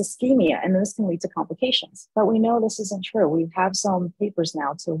cause ischemia, and this can lead to complications. But we know this isn't true. We have some papers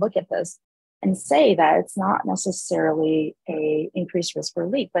now to look at this and say that it's not necessarily a increased risk for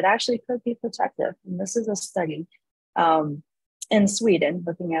leak, but actually could be protective. And this is a study in Sweden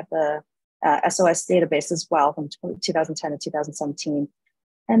looking at the SOS database as well from 2010 to 2017.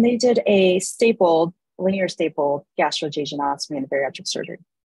 And they did a linear stapled gastrojejunostomy in bariatric surgery.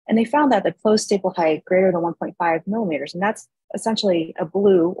 And they found that the closed staple height greater than 1.5 millimeters, and that's essentially a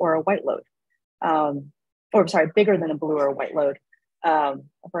blue or a white load, bigger than a blue or a white load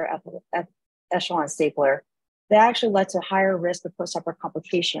for echelon stapler. they actually led to higher risk of postoperative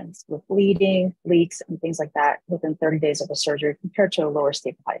complications with bleeding, leaks, and things like that within 30 days of a surgery compared to a lower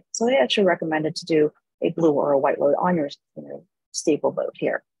staple height. So they actually recommended to do a blue or a white load on your staple load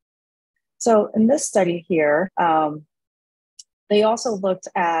here. So in this study here, they also looked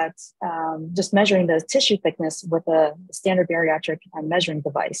at just measuring the tissue thickness with a standard bariatric measuring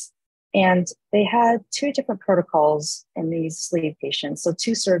device. And they had two different protocols in these sleeve patients. So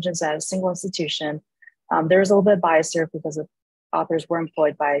two surgeons at a single institution. There was a little bit of bias here because the authors were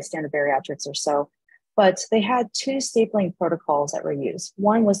employed by standard bariatrics or so. But they had two stapling protocols that were used.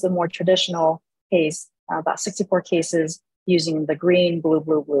 One was the more traditional case, about 64 cases using the green, blue,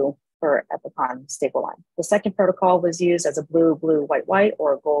 blue, blue for Epicon staple line. The second protocol was used as a blue, blue, white, white,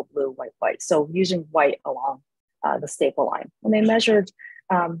 or a gold, blue, white, white. So using white along the staple line. And they measured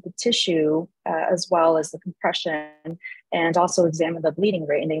the tissue as well as the compression and also examined the bleeding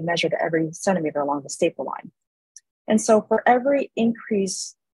rate. And they measured every centimeter along the staple line. And so for every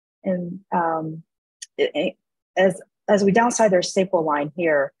increase in, as we downside their staple line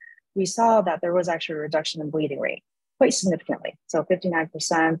here, we saw that there was actually a reduction in bleeding rate quite significantly. So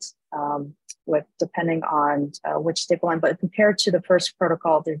 59% with depending on which staple line, but compared to the first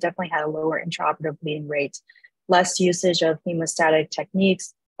protocol, they definitely had a lower intraoperative bleeding rate, less usage of hemostatic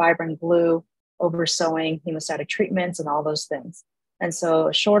techniques, fibrin glue, oversewing, hemostatic treatments, and all those things. And so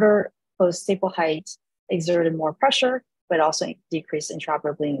a shorter post-staple height exerted more pressure, but also decreased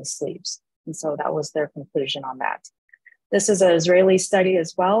intraoperative bleeding in sleeves. And so that was their conclusion on that. This is an Israeli study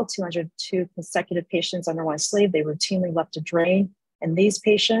as well. 202 consecutive patients underwent sleeve. They routinely left a drain in these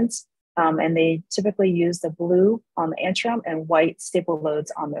patients, and they typically use the blue on the antrum and white staple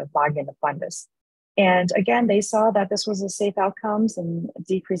loads on the vagina and the fundus. And again, they saw that this was a safe outcomes and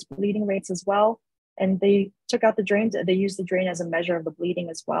decreased bleeding rates as well. And they took out the drain. They used the drain as a measure of the bleeding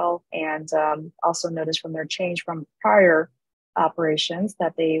as well. And also noticed from their change from prior operations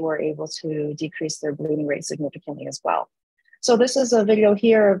that they were able to decrease their bleeding rate significantly as well. So this is a video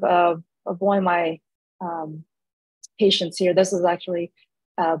here of one of my patients here. This is actually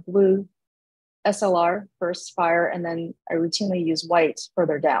blue SLR first fire, and then I routinely use white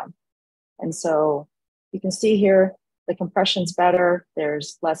further down. And so you can see here, the compression's better.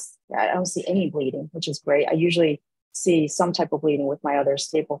 There's less, I don't see any bleeding, which is great. I usually see some type of bleeding with my other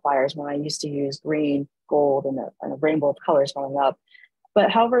staple fires when I used to use green, gold, and a rainbow of colors going up.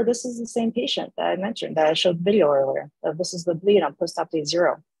 But however, this is the same patient that I mentioned, that I showed the video earlier. This is the bleed on post-op day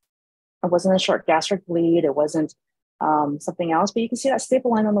 0. It wasn't a short gastric bleed. It wasn't something else, but you can see that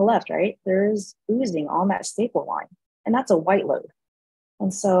staple line on the left, right? There's oozing on that staple line, and that's a white load.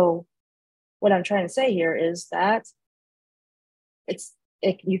 And so what I'm trying to say here is that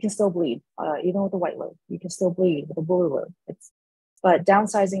you can still bleed, even with a white load. You can still bleed with a blue load. But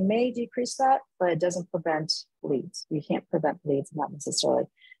downsizing may decrease that, but it doesn't prevent bleeds. You can't prevent bleeds, not necessarily.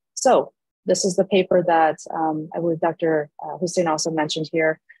 So this is the paper that I believe Dr. Hussein also mentioned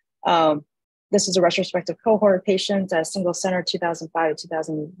here. This is a retrospective cohort of patients at a single center, 2005 to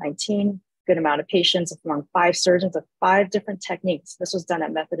 2019. Good amount of patients among 5 surgeons of 5 different techniques. This was done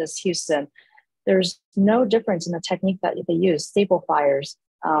at Methodist Houston. There's no difference in the technique that they use, staple fires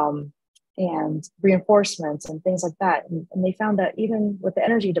and reinforcements and things like that. And they found that even with the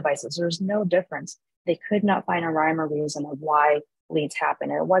energy devices, there's no difference. They could not find a rhyme or reason of why bleeds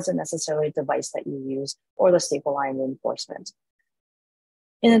happen. And it wasn't necessarily a device that you use or the staple line reinforcement.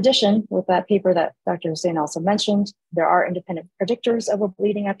 In addition, with that paper that Dr. Hussein also mentioned, there are independent predictors of a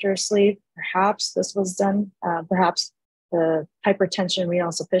bleeding after a sleeve. Perhaps this was done, perhaps the hypertension, renal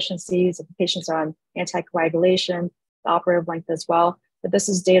insufficiencies, if the patients are on anticoagulation, the operative length as well. But this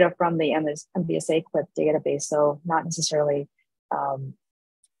is data from the MBSA-QIP database, so not necessarily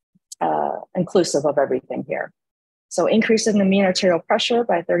inclusive of everything here. So increasing the mean arterial pressure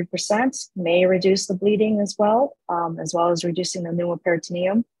by 30% may reduce the bleeding as well as reducing the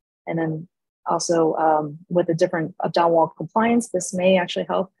pneumoperitoneum. And then also with the different abdominal wall compliance, this may actually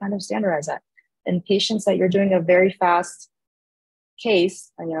help kind of standardize that. In patients that you're doing a very fast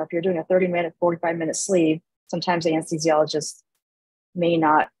case, and if you're doing a 30-minute, 45-minute sleeve, sometimes the anesthesiologist may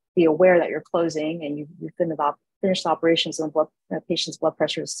not be aware that you're closing and you've finished the operations and the patient's blood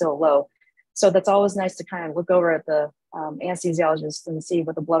pressure is still low. So that's always nice to kind of look over at the anesthesiologist and see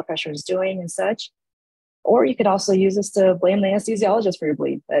what the blood pressure is doing and such. Or you could also use this to blame the anesthesiologist for your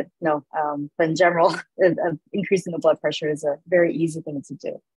bleed. But no, but in general, increasing the blood pressure is a very easy thing to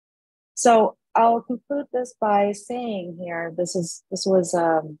do. So I'll conclude this by saying here, this was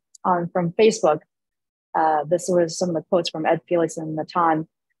from Facebook. This was some of the quotes from Ed Felix and Natan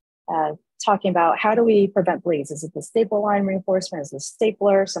talking about how do we prevent bleeds? Is it the staple line reinforcement? Is it the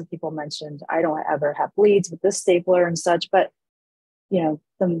stapler? Some people mentioned, I don't ever have bleeds with this stapler and such, but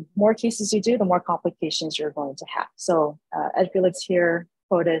the more cases you do, the more complications you're going to have. So Ed Felix here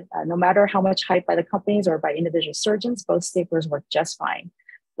quoted, no matter how much hype by the companies or by individual surgeons, both staplers work just fine.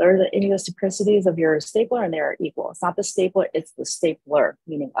 There are the idiosyncrasies of your stapler and they are equal. It's not the stapler, it's the stapler,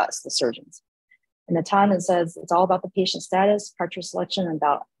 meaning us, the surgeons. In the time, it says it's all about the patient status, cartridge selection, and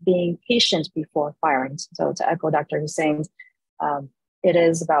about being patient before firing. So to echo Dr. Hussein's, it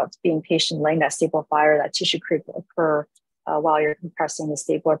is about being patient, letting that staple fire, that tissue creep occur while you're compressing the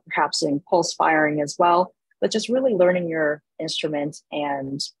stapler, perhaps doing pulse firing as well, but just really learning your instrument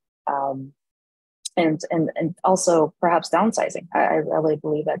and also perhaps downsizing. I really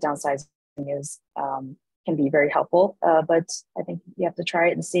believe that downsizing is can be very helpful, but I think you have to try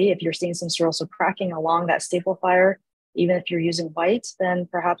it and see. If you're seeing some serosal cracking along that staple fire, even if you're using white, then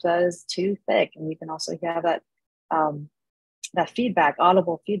perhaps that is too thick, and you can also have that that feedback,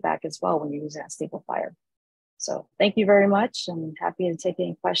 audible feedback as well when you're using that staple fire. So thank you very much, and happy to take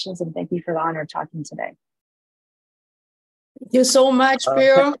any questions, and thank you for the honor of talking today. Thank you so much,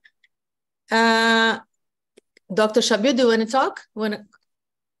 Pierre. Dr. Shabir, do you want to talk?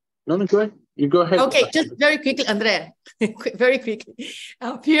 No, go ahead. You go ahead. Okay, just very quickly, Andrea, very quickly.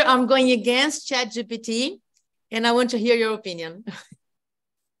 Pierre, I'm going against ChatGPT, and I want to hear your opinion.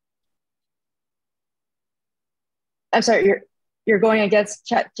 I'm sorry, you're going against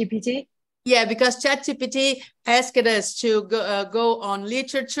ChatGPT? Yeah, because ChatGPT asked us to go on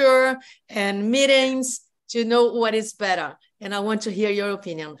literature and meetings to know what is better. And I want to hear your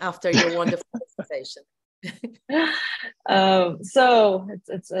opinion after your wonderful presentation. So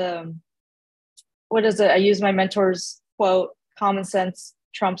it's what is it? I use my mentor's quote, common sense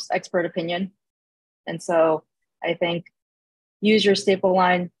trumps expert opinion. And so I think use your staple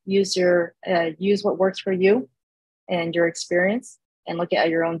line, use what works for you and your experience, and look at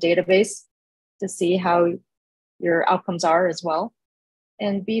your own database to see how your outcomes are as well.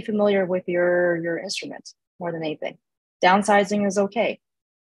 And be familiar with your instrument more than anything. Downsizing is okay.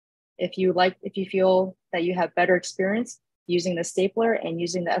 If you feel that you have better experience using the stapler and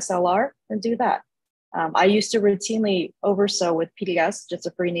using the SLR, then do that. I used to routinely oversew with PDS, just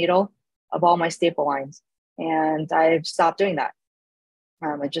a free needle, of all my staple lines, and I've stopped doing that.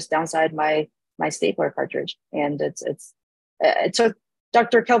 I just downsized my stapler cartridge, and it took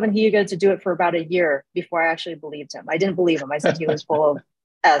Dr. Kelvin Hugo to do it for about a year before I actually believed him. I didn't believe him. I said he was full of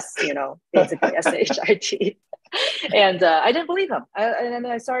basically SHIT. And I didn't believe him. And then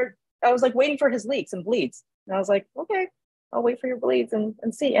I was like waiting for his leaks and bleeds. And I was like, okay, I'll wait for your bleeds and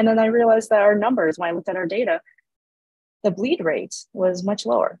see. And then I realized that our numbers, when I looked at our data, the bleed rate was much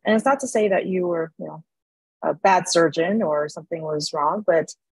lower. And it's not to say that you were, a bad surgeon or something was wrong,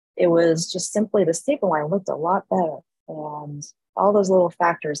 but it was just simply the staple line looked a lot better. And all those little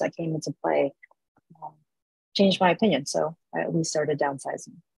factors that came into play changed my opinion. So we started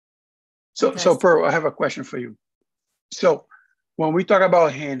downsizing. So Pearl, I have a question for you. So when we talk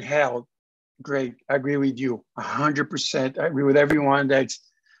about handheld, great, I agree with you 100%. I agree with everyone that's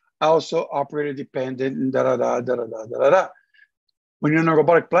also operator dependent and da-da-da. When you're on a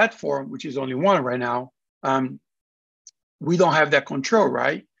robotic platform, which is only one right now, we don't have that control,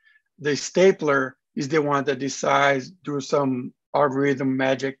 right? The stapler is the one that decides, do some algorithm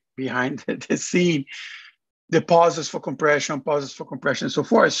magic behind the scene, the pauses for compression, and so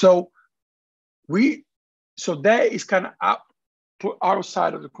forth. So that is kind of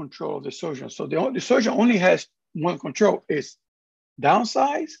outside of the control of the surgeon. So the surgeon only has one control: is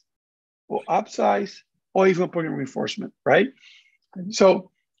downsize or upsize or even putting reinforcement, right? Mm-hmm.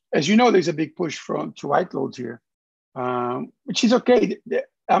 So as you know, there's a big push to white loads here, which is okay.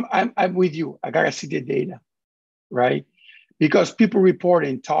 I'm with you. I gotta see the data, right? Because people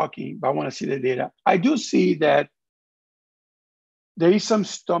reporting, talking, but I want to see the data. I do see that there is some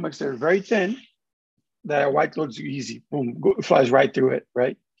stomachs that are very thin, that are white loads easy, boom, flies right through it,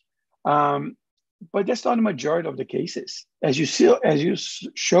 right? But that's not the majority of the cases. As you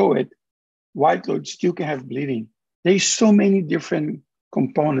show it, white loads still can have bleeding. There's so many different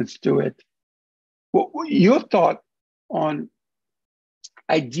components to it. What your thought on,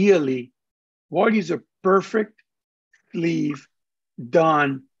 ideally, what is a perfect sleeve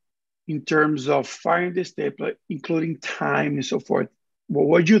done in terms of firing the stapler, including time and so forth? Well,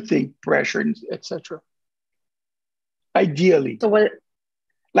 what do you think? Pressure, etc. Ideally. So what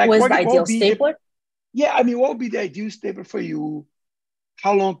was the ideal stapler? What would be the ideal stapler for you?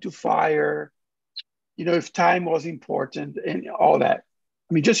 How long to fire? If time was important and all that.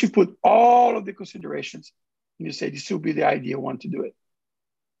 Just you put all of the considerations and you say this will be the ideal one to do it.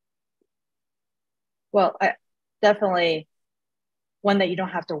 Well, definitely one that you don't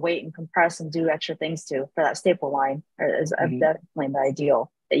have to wait and compress and do extra things to for that staple line is definitely the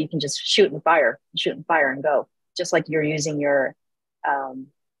ideal, that you can just shoot and fire and go, just like you're using your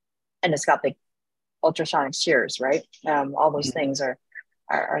endoscopic ultrasonic shears, right? All those things are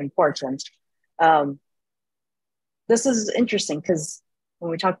important. This is interesting because when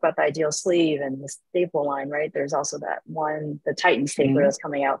we talk about the ideal sleeve and the staple line, right, there's also that one, the Titan stapler that's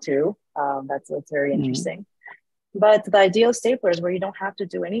coming out too. That's very interesting. But the ideal stapler is where you don't have to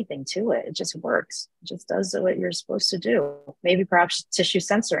do anything to it. It just works. It just does what you're supposed to do. Maybe perhaps tissue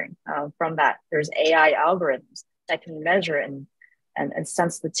censoring from that. There's AI algorithms that can measure and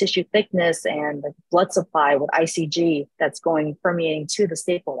sense the tissue thickness and the blood supply with ICG that's going permeating to the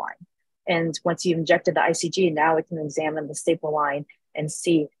staple line. And once you've injected the ICG, now it can examine the staple line and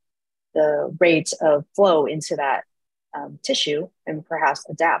see the rate of flow into that tissue and perhaps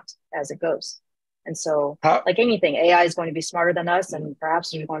adapt as it goes. And so, like anything, AI is going to be smarter than us, and perhaps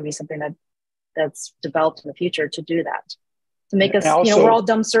there's going to be something that's developed in the future to do that, to make us, we're all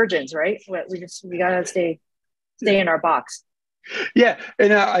dumb surgeons, right? We gotta stay in our box. Yeah,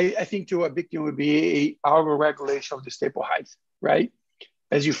 and I think too, a big thing would be our regulation of the staple height, right?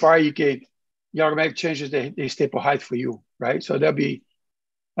 As you fire, the automatic changes the staple height for you, right? So that'll be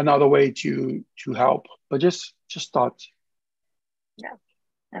another way to help. But just thoughts. Yeah,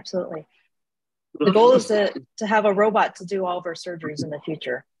 absolutely. The goal is to have a robot to do all of our surgeries in the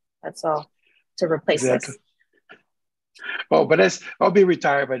future. That's all, to replace us. Oh, but I'll be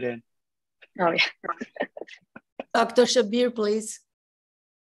retired by then. Oh, yeah. Dr. Shabir, please.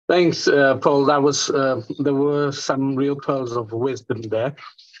 Thanks, Paul. That was there were some real pearls of wisdom there.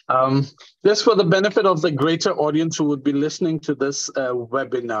 Just for the benefit of the greater audience who would be listening to this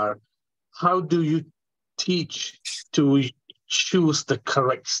webinar, how do you teach to choose the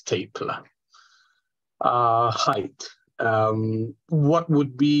correct stapler height? What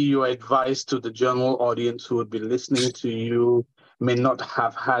would be your advice to the general audience who would be listening to you, may not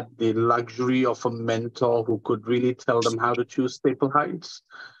have had the luxury of a mentor who could really tell them how to choose staple heights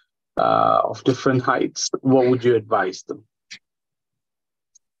of different heights? What would you advise them?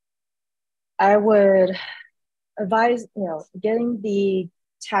 I would advise, getting the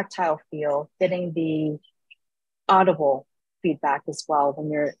tactile feel, getting the audible feedback as well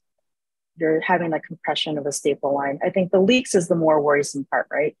when you're having the compression of a staple line. I think the leaks is the more worrisome part,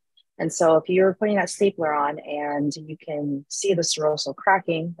 right? And so if you're putting that stapler on and you can see the serosal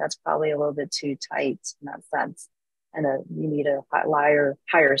cracking, that's probably a little bit too tight in that sense. And you need a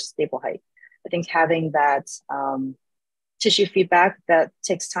higher staple height. I think having that tissue feedback, that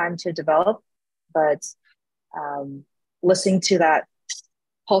takes time to develop, but listening to that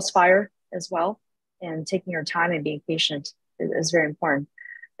pulse fire as well and taking your time and being patient is very important.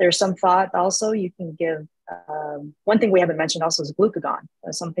 There's some thought also you can give. One thing we haven't mentioned also is glucagon.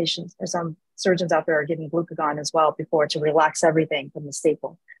 Some patients or some surgeons out there are giving glucagon as well before to relax everything from the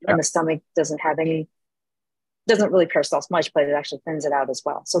staple. Yeah. And the stomach doesn't really peristalse much, but it actually thins it out as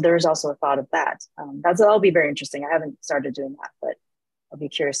well. So there's also a thought of that. That'll be very interesting. I haven't started doing that, but I'll be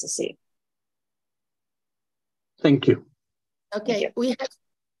curious to see. Thank you. Okay, Thank you.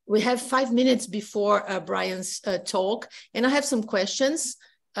 We have 5 minutes before Brian's talk, and I have some questions.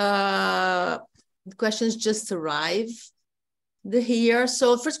 The questions just arrived here.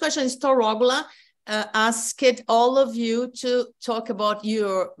 So first question is Torogula asked all of you to talk about we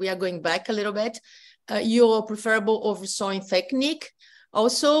are going back a little bit, your preferable oversawing technique.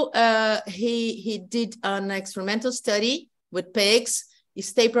 Also, he did an experimental study with pigs,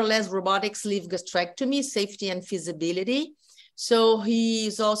 staplerless robotic sleeve gastrectomy, safety and feasibility. So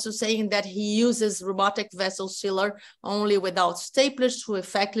he's also saying that he uses robotic vessel sealer only without staplers to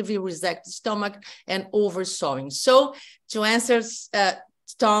effectively resect the stomach and oversawing. So to answer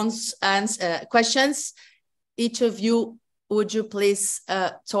Tom's questions, each of you, would you please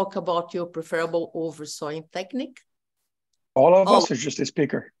talk about your preferable oversawing technique? All of us or just the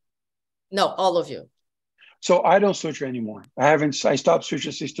speaker? No, all of you. So I don't suture anymore. I stopped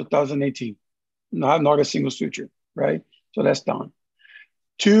suture since 2018. Not a single suture, right? So that's done.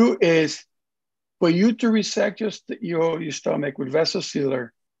 2 is for you to resect your stomach with vessel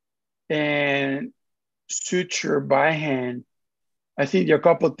sealer and suture by hand. I think there are a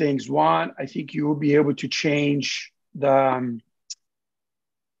couple of things. 1, I think you will be able to change the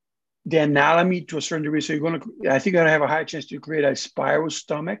anatomy to a certain degree. So I think you're gonna have a high chance to create a spiral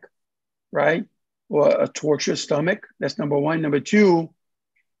stomach, right? Or a tortuous stomach. That's number 1. Number 2,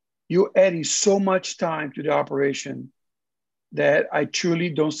 you're adding so much time to the operation that I truly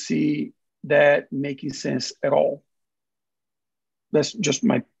don't see that making sense at all. That's just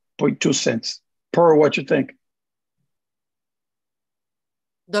my 0.2 cents. Per, what you think?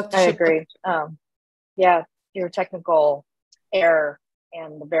 Dr. I Ship- agree. Yeah, your technical error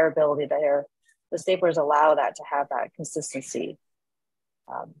and the variability there, the staplers allow that to have that consistency.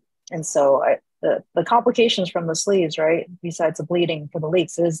 And so the complications from the sleeves, right, besides the bleeding for the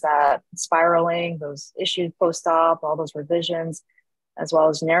leaks, is that spiraling, those issues post-op, all those revisions, as well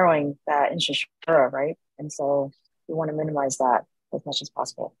as narrowing that incisura, right? And so we want to minimize that as much as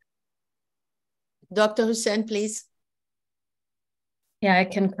possible. Dr. Hussein, please. Yeah, I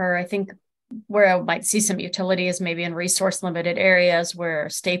concur. I think where I might see some utility is maybe in resource-limited areas where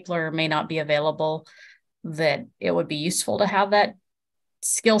stapler may not be available, that it would be useful to have that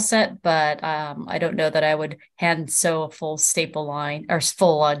skill set, but I don't know that I would hand sew a full staple line or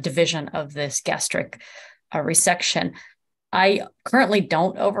full division of this gastric resection. I currently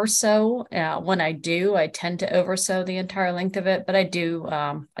don't oversew. When I do, I tend to oversew the entire length of it, but I do,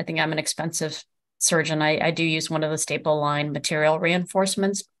 I think I'm an expensive surgeon. I do use one of the staple line material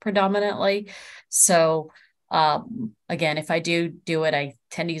reinforcements predominantly. So again, if I do it, I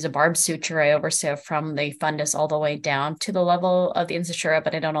tend to use a barb suture. I oversew from the fundus all the way down to the level of the incisura,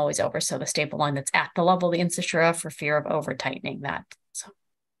 but I don't always oversew the staple line that's at the level of the incisura for fear of over tightening that. So,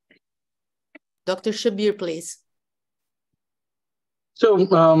 Dr. Shabir, please. So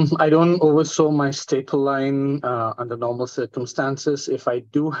I don't oversew my staple line under normal circumstances. If I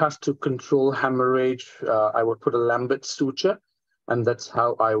do have to control hemorrhage, I would put a Lambert suture, and that's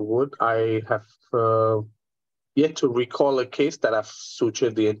how I would. I have yet to recall a case that I've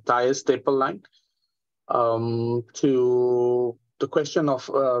sutured the entire staple line. To the question of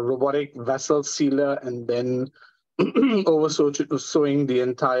robotic vessel sealer and then oversewing the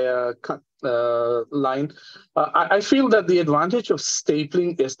entire cut line. I feel that the advantage of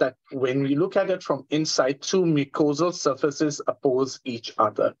stapling is that when we look at it from inside, two mucosal surfaces oppose each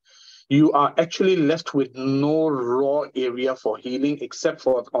other. You are actually left with no raw area for healing except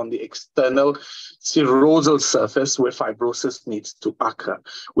for on the external serosal surface where fibrosis needs to occur,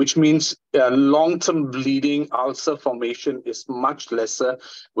 which means long-term bleeding, ulcer formation is much lesser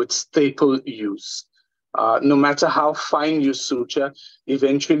with staple use. No matter how fine you suture,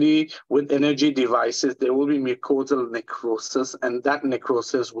 eventually with energy devices, there will be mucosal necrosis, and that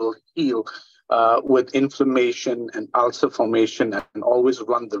necrosis will heal with inflammation and ulcer formation and always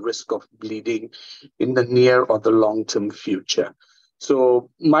run the risk of bleeding in the near or the long-term future. So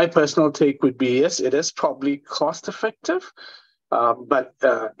my personal take would be, yes, it is probably cost-effective, but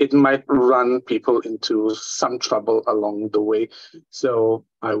it might run people into some trouble along the way. So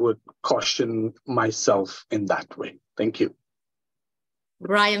I would caution myself in that way. Thank you.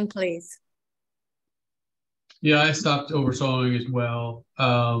 Brian, please. Yeah, I stopped oversewing as well.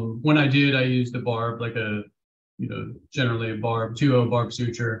 When I did, I used a barb, like generally a barb, 2-0 barb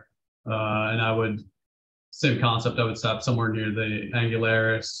suture. And I would, same concept, I would stop somewhere near the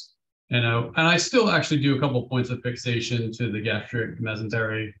angularis. And I still actually do a couple points of fixation to the gastric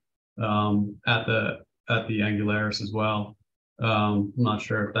mesentery at the angularis as well. I'm not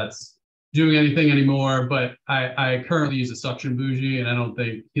sure if that's doing anything anymore, but I currently use a suction bougie, and I don't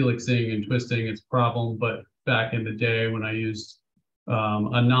think helixing and twisting is a problem. But back in the day when I used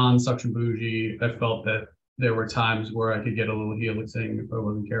a non-suction bougie, I felt that there were times where I could get a little helixing if I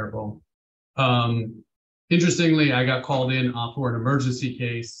wasn't careful. Interestingly, I got called in for an emergency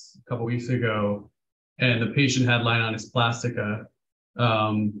case a couple weeks ago, and the patient had Linus plastica.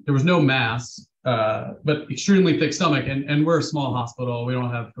 There was no mass, but extremely thick stomach, and we're a small hospital. We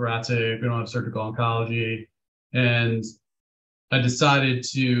don't have thoracic, we don't have surgical oncology, and I decided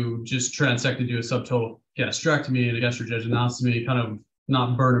to just transect and do a subtotal gastrectomy and a gastrojejunostomy, kind of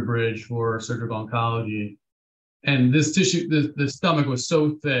not burn a bridge for surgical oncology. And this tissue, the stomach was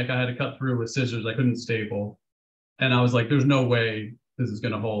so thick, I had to cut through with scissors. I couldn't staple. And I was like, there's no way this is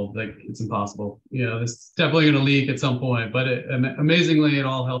going to hold. Like, it's impossible. This is definitely going to leak at some point. But amazingly, it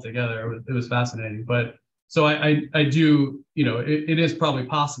all held together. It was fascinating. But so I do, it is probably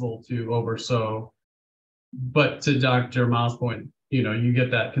possible to oversew. But to Dr. Miles' point, you get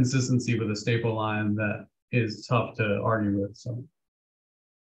that consistency with a staple line that is tough to argue with. So.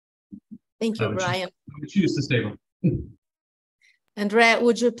 Thank you, Brian. I would choose to staple. Andrea,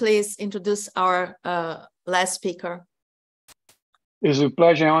 would you please introduce our last speaker? It's a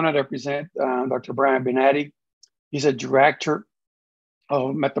pleasure and honor to present Dr. Brian Benetti. He's a director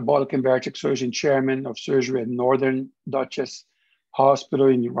of metabolic and bariatric surgery and chairman of surgery at Northern Dutchess Hospital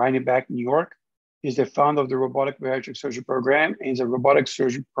in Rhinebeck, New York. He's the founder of the Robotic Bariatric Surgery Program, and he's a robotic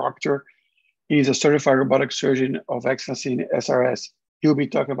surgery proctor. He's a certified robotic surgeon of excellence in SRS. He'll be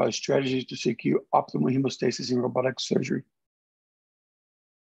talking about strategies to secure optimal hemostasis in robotic surgery.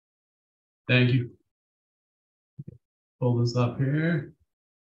 Thank you. Pull this up here.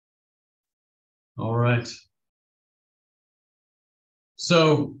 All right.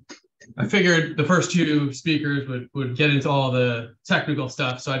 So I figured the first two speakers would get into all the technical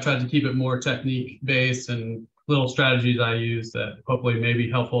stuff. So I tried to keep it more technique based and little strategies I use that hopefully may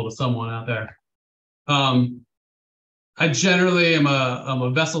be helpful to someone out there. I generally am a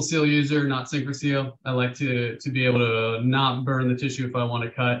vessel seal user, not synchro seal. I like to be able to not burn the tissue if I want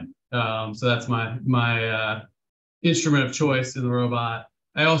to cut. So that's my instrument of choice in the robot.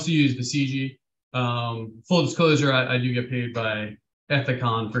 I also use the CG. Full disclosure, I do get paid by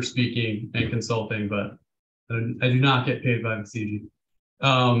Ethicon for speaking and consulting, but I do not get paid by the CG.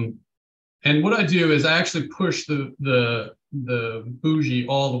 And what I do is I actually push the bougie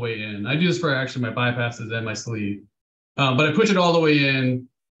all the way in. I do this for actually my bypasses and my sleeve. But I push it all the way in,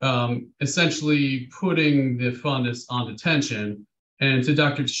 essentially putting the fundus onto tension. And to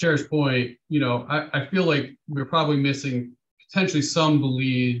Dr. Teixeira's point, I feel like we're probably missing potentially some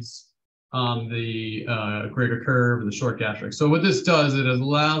bleeds on the greater curve and the short gastric. So what this does, it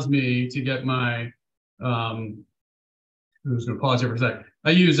allows me to get my, I'm just going to pause here for a sec.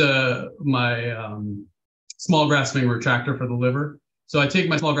 I use my small grasping retractor for the liver. So I take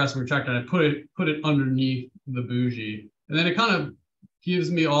my small grasping retractor and I put it underneath the bougie, and then it kind of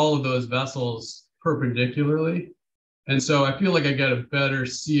gives me all of those vessels perpendicularly. And so I feel like I get a better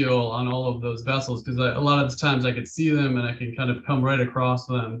seal on all of those vessels because a lot of the times I can see them and I can kind of come right across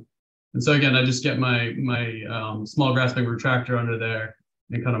them. And so again, I just get my small grasping retractor under there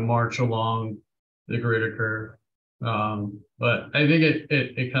and kind of march along the greater curve. But I think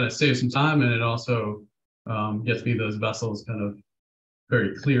it kind of saves some time, and it also gets me those vessels kind of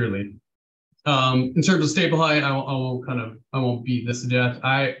very clearly. In terms of staple height, I won't beat this to death.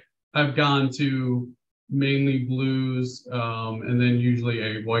 I've gone to mainly blues, and then usually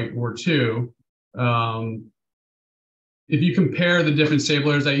a white or two. If you compare the different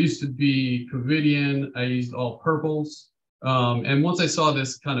staplers, I used to be Covidian. I used all purples. And once I saw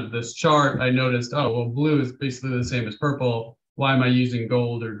this chart, I noticed, oh, well, blue is basically the same as purple. Why am I using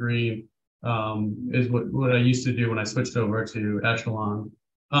gold or green? Is what I used to do when I switched over to Echelon.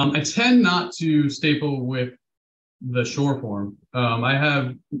 I tend not to staple with the shore form. I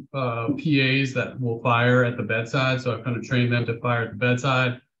have PAs that will fire at the bedside, so I've kind of trained them to fire at the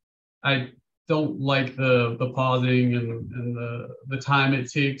bedside. I don't like the pausing and the time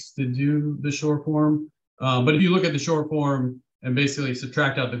it takes to do the shore form. But if you look at the short form and basically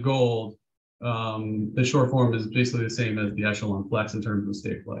subtract out the gold, the short form is basically the same as the Echelon Flex in terms of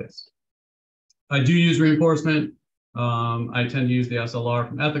staple heights. I do use reinforcement. I tend to use the SLR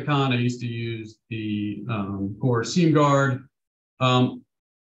from Ethicon. I used to use the Gore Seam Guard.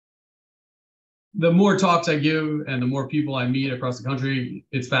 The more talks I give and the more people I meet across the country,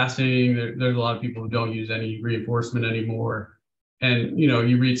 it's fascinating. There's a lot of people who don't use any reinforcement anymore. And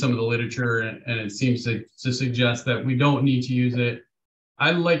you read some of the literature and it seems to suggest that we don't need to use it.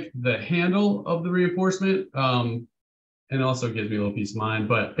 I like the handle of the reinforcement, and it also gives me a little peace of mind.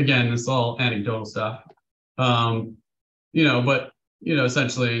 But again, this is all anecdotal stuff.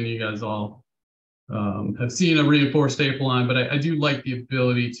 Essentially, and you guys all have seen a reinforced staple line, but I do like the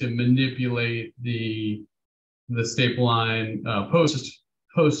ability to manipulate the staple line post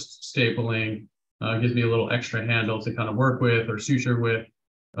stapling. Gives me a little extra handle to kind of work with or suture with.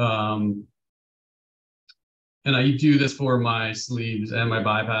 And I do this for my sleeves and my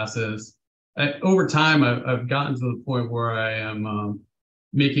bypasses. Over time, I've gotten to the point where I am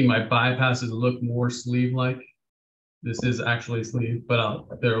making my bypasses look more sleeve-like. This is actually sleeve,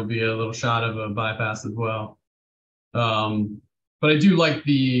 but there will be a little shot of a bypass as well. But I do like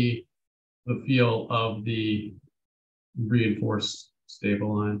the feel of the reinforced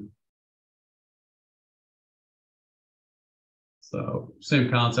staple line. So same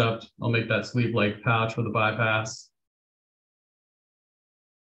concept. I'll make that sleeve-like pouch for the bypass.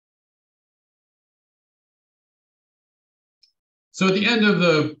 So at the end of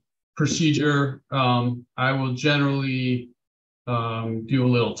the procedure, I will generally do a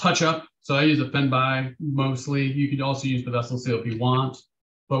little touch-up. So I use a Fenby mostly. You could also use the vessel seal if you want.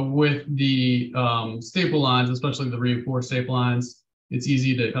 But with the staple lines, especially the reinforced staple lines, it's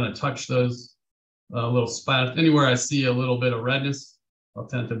easy to kind of touch those little spots. Anywhere I see a little bit of redness, I'll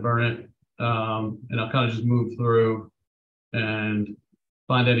tend to burn it. And I'll kind of just move through and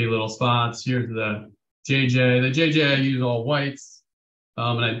find any little spots. Here's the JJ. The JJ I use all whites,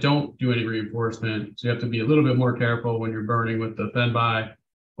 and I don't do any reinforcement. So you have to be a little bit more careful when you're burning with the Fenby,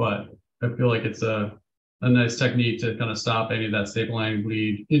 but I feel like it's a nice technique to kind of stop any of that staple line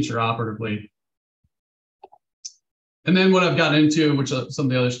bleed intraoperatively. And then what I've gotten into, which some of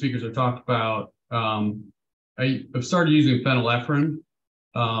the other speakers have talked about, I've started using phenylephrine.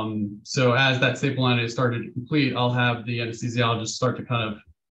 So as that staple line is started to complete, I'll have the anesthesiologist start to kind of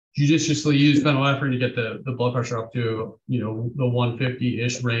judiciously use phenylephrine to get the blood pressure up to, the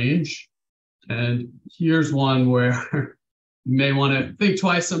 150-ish range. And here's one where you may want to think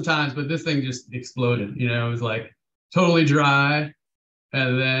twice sometimes, but this thing just exploded. It was like totally dry,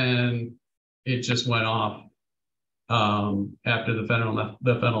 and then it just went off after the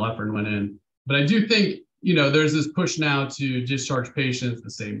phenylephrine went in. But I do think, there's this push now to discharge patients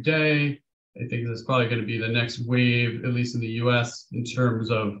the same day. I think this is probably going to be the next wave, at least in the US, in terms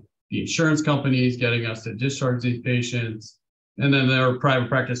of the insurance companies getting us to discharge these patients. And then there are private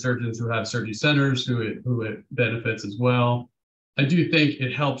practice surgeons who have surgery centers who it benefits as well. I do think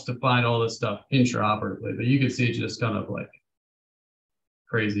it helps to find all this stuff intraoperatively, but you can see it just kind of like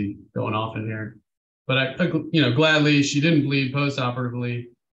crazy going off in here. But I gladly, she didn't bleed post-operatively.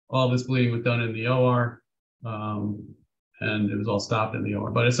 All this bleeding was done in the OR, and it was all stopped in the OR.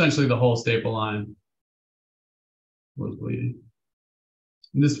 But essentially, the whole staple line was bleeding.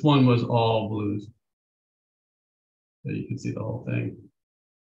 And this one was all blues. So you can see the whole thing.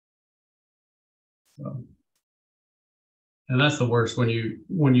 So, and that's the worst when you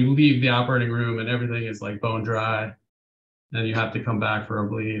leave the operating room and everything is like bone dry, and you have to come back for a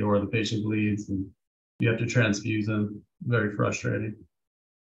bleed, or the patient bleeds and you have to transfuse them. Very frustrating.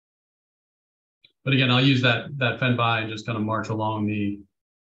 But again, I'll use that Fen-Bi and just kind of march along the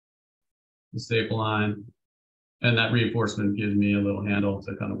staple line, and that reinforcement gives me a little handle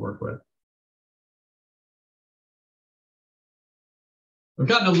to kind of work with. I've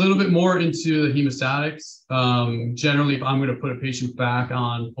gotten a little bit more into the hemostatics. Generally, if I'm going to put a patient back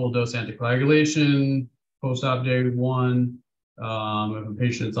on full dose anticoagulation, post-op day 1, if a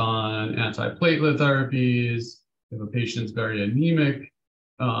patient's on antiplatelet therapies, if a patient's very anemic,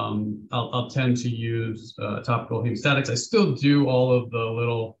 I'll tend to use topical hemostatics. I still do all of the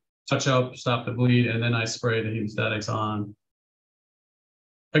little touch-up, stop the bleed, and then I spray the hemostatics on.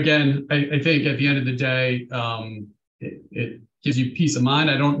 Again, I think at the end of the day, it gives you peace of mind.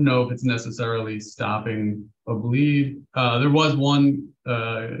 I don't know if it's necessarily stopping a bleed. There was one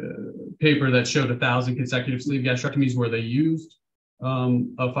paper that showed 1,000 consecutive sleeve gastrectomies where they used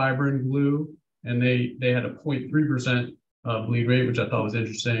a fibrin glue, and they had a 0.3% bleed rate, which I thought was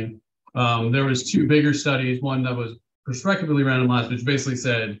interesting. There was 2 bigger studies, one that was prospectively randomized, which basically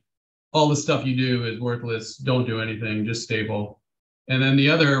said, all the stuff you do is worthless, don't do anything, just staple. And then the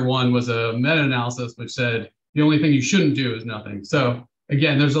other one was a meta-analysis, which said, the only thing you shouldn't do is nothing. So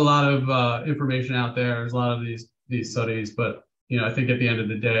again, there's a lot of information out there. There's a lot of these studies, but I think at the end of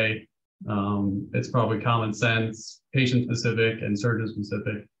the day, it's probably common sense, patient specific and surgeon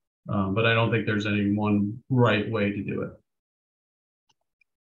specific. But I don't think there's any one right way to do it.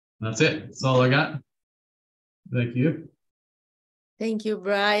 That's it. That's all I got. Thank you. Thank you,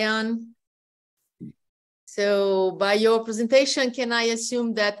 Brian. So by your presentation, can I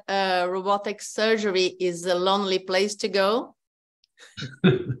assume that robotic surgery is a lonely place to go?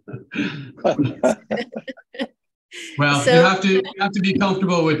 Well, so, you have to be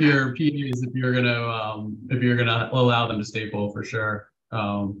comfortable with your PAs if you're gonna allow them to staple for sure.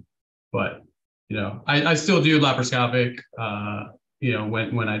 But I still do laparoscopic.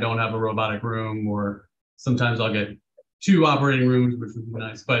 When I don't have a robotic room, or sometimes I'll get 2 operating rooms, which would be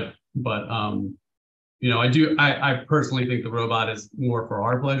nice. But I personally think the robot is more for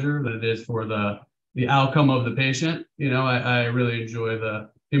our pleasure than it is for the outcome of the patient. I really enjoy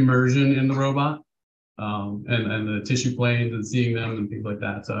the immersion in the robot, and the tissue planes and seeing them and things like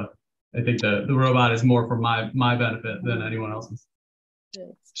that. So I think the robot is more for my benefit than anyone else's.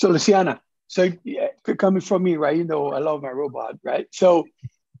 So Luciana, coming from me, right? I love my robot, right? So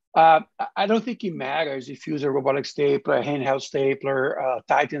I don't think it matters if you use a robotic stapler, a handheld stapler,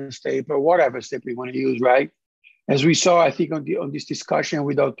 Titan stapler, whatever stapler you want to use, right? As we saw, I think on this discussion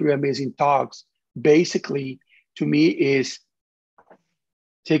with our 3 amazing talks, basically to me is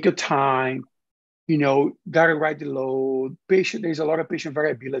take your time, gotta write the load. There's a lot of patient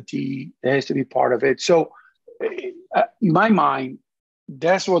variability that has to be part of it. So in my mind,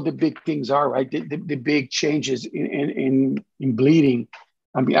 that's what the big things are, right? The big changes in bleeding.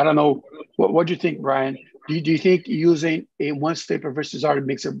 I mean, I don't know. What do you think, Brian? Do you think using a one stapler versus other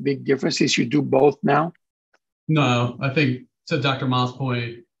makes a big difference since you do both now? No, I think to Dr. Ma's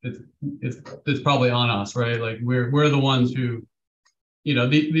point, it's probably on us, right? Like we're the ones who,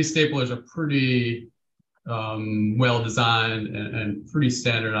 these staplers are pretty well designed and pretty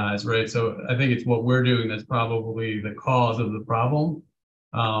standardized, right? So I think it's what we're doing that's probably the cause of the problem.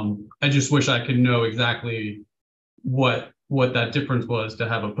 I just wish I could know exactly what that difference was to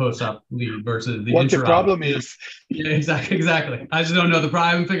have a post-op lead versus the what intra-op. the problem is. Yeah, exactly. I just don't know I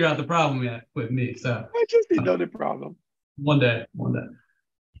haven't figured out the problem yet with me. So I just didn't know the problem. One day.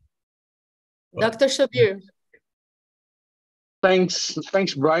 Dr. Shabir. Thanks,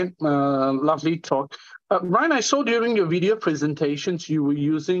 Brian. Lovely talk. Brian, I saw during your video presentations, you were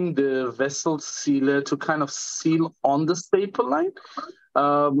using the vessel sealer to kind of seal on the staple line.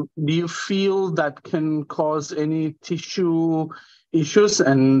 Do you feel that can cause any tissue issues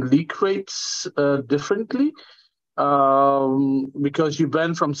and leak rates differently? Because you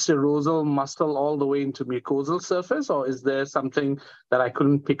went from serosal muscle all the way into mucosal surface, or is there something that I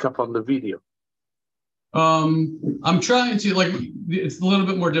couldn't pick up on the video? I'm trying to, it's a little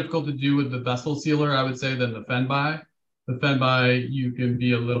bit more difficult to do with the vessel sealer, I would say, than the Fenby. The Fenby, you can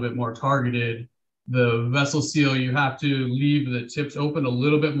be a little bit more targeted. The vessel seal, you have to leave the tips open a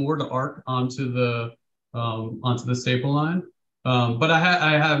little bit more to arc onto the staple line. But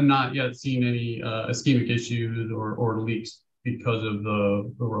I have not yet seen any ischemic issues or leaks because of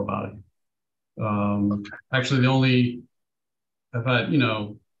the robotic. Actually,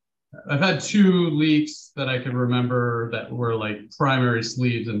 I've had 2 leaks that I can remember that were like primary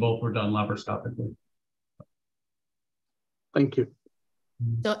sleeves, and both were done laparoscopically. Thank you.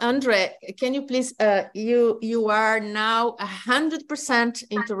 So Andre, can you please, you are now 100%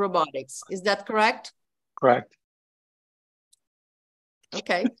 into robotics. Is that correct? Correct.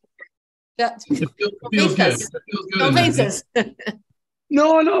 Okay. That feels good. It feels good. Convince us.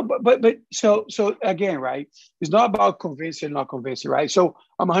 No, but so again, right? It's not about convincing, not convincing, right? So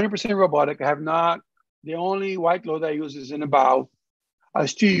I'm 100% robotic. I have not, the only white load I use is in a bow. I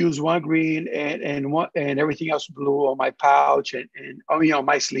still use one green and everything else blue on my pouch and on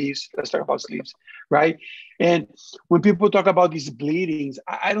my sleeves. Let's talk about sleeves, right? And when people talk about these bleedings,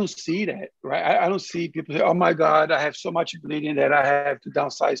 I don't see that, right? I don't see people say, oh my God, I have so much bleeding that I have to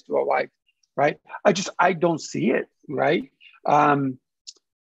downsize to a white, right? I don't see it, right? And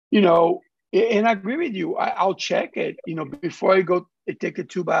I agree with you. I'll check it, before I go take the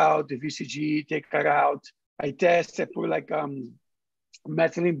tube out, the VCG, take it out. I test it for like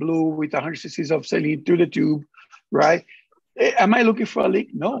methylene blue with 100 cc's of saline through the tube, right? Am I looking for a leak?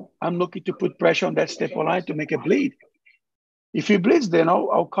 No, I'm looking to put pressure on that staple line to make it bleed. If it bleeds, then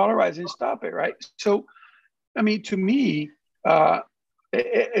I'll colorize and stop it, right? So, I mean, to me,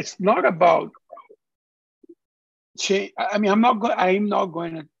 it's not about change. I mean, I'm not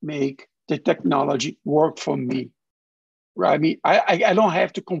going to make the technology work for me, right? I mean, I don't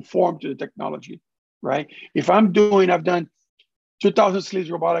have to conform to the technology, right? If I've done 2,000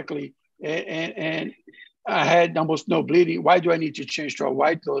 sleeves robotically and I had almost no bleeding, why do I need to change to a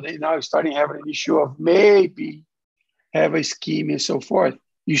white load? And now I'm starting having an issue of maybe have a scheme and so forth.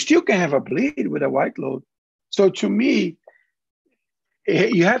 You still can have a bleed with a white load. So to me,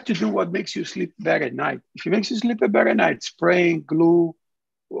 you have to do what makes you sleep better at night. If it makes you sleep better at night, spraying, glue,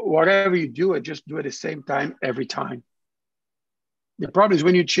 whatever you do, just do it at the same time every time. The problem is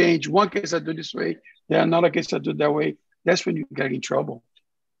when you change, one case I do this way, then another case I do that way, that's when you get in trouble,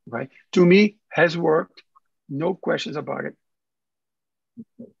 right? To me, has worked, no questions about it.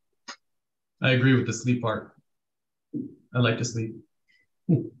 I agree with the sleep part. I like to sleep.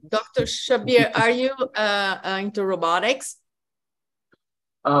 Dr. Shabir, are you into robotics?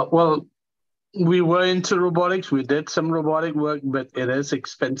 Well, we were into robotics. We did some robotic work, but it is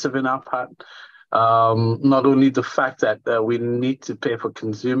expensive in our part. Not only the fact that we need to pay for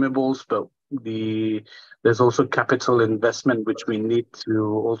consumables, but there's also capital investment which we need to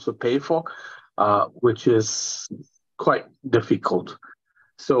also pay for, which is quite difficult.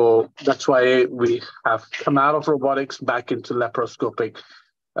 So that's why we have come out of robotics back into laparoscopic.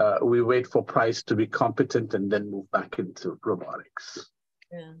 We wait for price to be competent and then move back into robotics.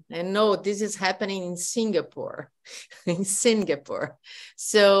 Yeah. And no, this is happening in Singapore.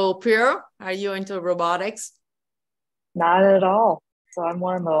 So Pierre, are you into robotics? Not at all. So I'm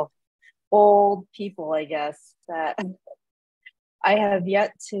one of the old people, I guess, that I have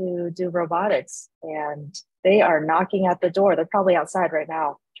yet to do robotics, and they are knocking at the door. They're probably outside right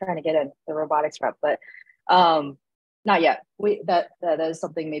now trying to get in, the robotics rep, but not yet. That is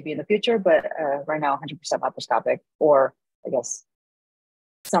something maybe in the future, but right now 100% laparoscopic, or I guess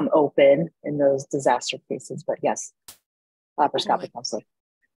some open in those disaster cases, but yes, laparoscopic also.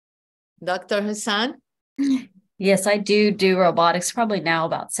 Dr. Hassan? Yes, I do robotics, probably now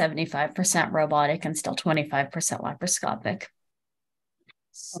about 75% robotic and still 25% laparoscopic.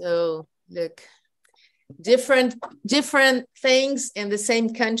 So look, different things in the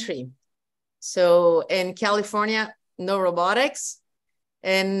same country. So in California, no robotics.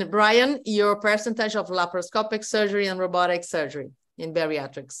 And Brian, your percentage of laparoscopic surgery and robotic surgery in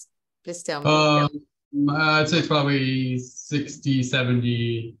bariatrics. Please tell me. I'd say it's probably 60,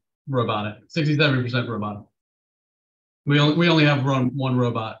 70 robotic, 60, 70% robotic. We only have one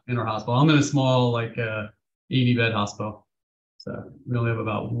robot in our hospital. I'm in a small, like 80-bed hospital. So we only have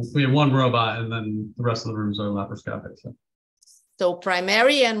we have one robot, and then the rest of the rooms are laparoscopic. So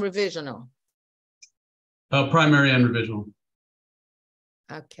primary and revisional. Primary and revisional.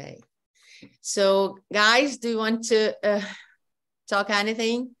 Okay. So guys, do you want to talk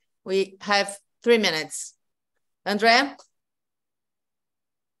anything? We have 3 minutes. Andrea?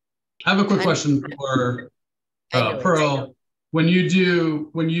 I have a quick question for Pearl. When you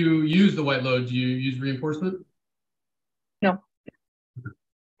use the white load, do you use reinforcement? No.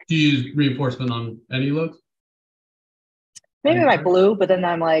 Do you use reinforcement on any loads? Maybe my blue, but then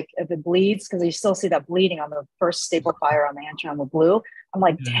I'm like, if it bleeds, because you still see that bleeding on the first staple fire on the antron with blue, I'm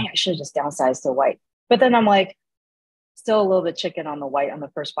like, dang, I should have just downsized to white. But then I'm like, still a little bit chicken on the white on the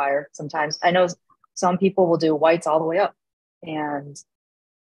first fire sometimes. I know some people will do whites all the way up. And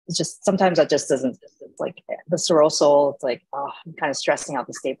it's just, sometimes that just doesn't, it's like the serosal, it's like, oh, I'm kind of stressing out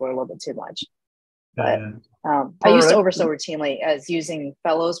the stapler a little bit too much. But I used to oversew routinely as using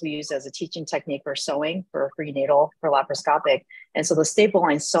fellows. We use it as a teaching technique for sewing for prenatal, for laparoscopic. And so the staple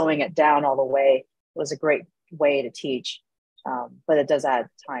line sewing it down all the way was a great way to teach. But it does add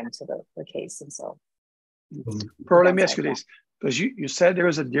time to the case. And so. Pearl, let me ask you this, because you said there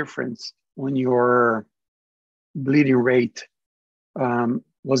is a difference on your bleeding rate.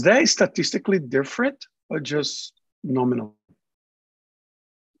 Was that statistically different or just nominal?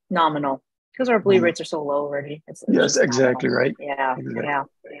 Nominal. Because our bleed rates are so low already. It's yes, exactly right. Yeah,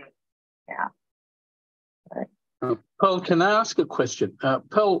 exactly. Yeah. Right. Pearl, can I ask a question?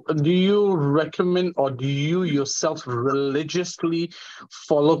 Pearl, do you recommend or do you yourself religiously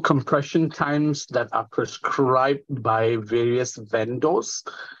follow compression times that are prescribed by various vendors?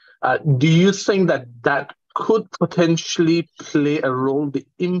 Do you think that could potentially play a role, the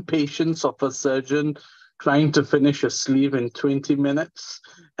impatience of a surgeon trying to finish a sleeve in 20 minutes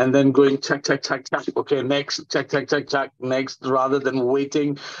and then going check, okay, next, check, next, rather than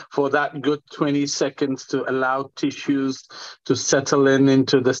waiting for that good 20 seconds to allow tissues to settle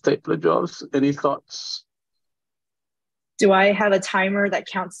into the stapler jaws? Any thoughts? Do I have a timer that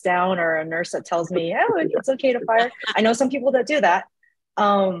counts down or a nurse that tells me, oh, it's okay to fire? I know some people that do that.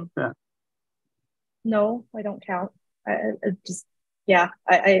 No, I don't count.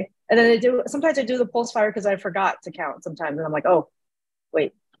 And then sometimes I do the pulse fire because I forgot to count sometimes. And I'm like, oh,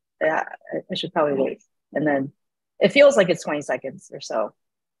 wait, I should probably wait. And then it feels like it's 20 seconds or so.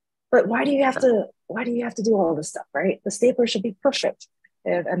 But why do you have to do all this stuff, right? The stapler should be perfect.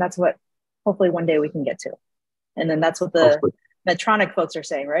 And that's what hopefully one day we can get to. And then that's what the Medtronic folks are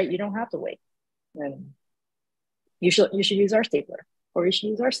saying, right? You don't have to wait. And you should use our stapler, or you should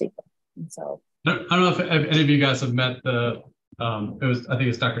use our stapler. And so I don't know if any of you guys have met I think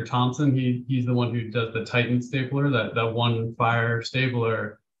it's Dr. Thompson. He's the one who does the Titan stapler, that one fire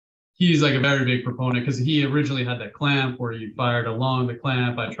stapler. He's like a very big proponent because he originally had that clamp where you fired along the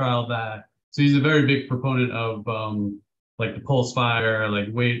clamp. I trialed that. So he's a very big proponent of like the pulse fire, like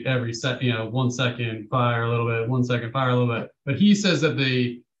wait every second, 1 second, fire a little bit, 1 second, fire a little bit. But he says that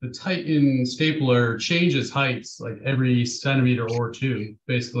the Titan stapler changes heights like every centimeter or two,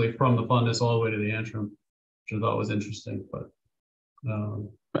 basically from the fundus all the way to the antrum, which I thought was interesting. But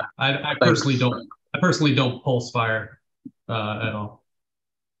I personally don't pulse fire at all.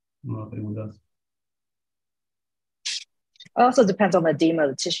 I don't know if anyone does. It also depends on the edema of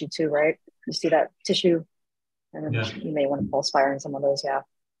the tissue too, right? You see that tissue, and then you may want to pulse fire in some of those. Yeah.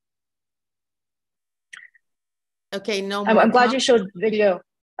 Okay. No. I'm glad you showed video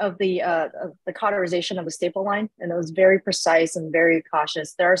of the cauterization of the staple line, and it was very precise and very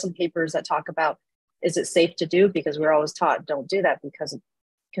cautious. There are some papers that talk about, is it safe to do? Because we're always taught don't do that because it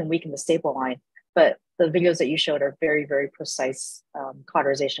can weaken the staple line. But the videos that you showed are very, very precise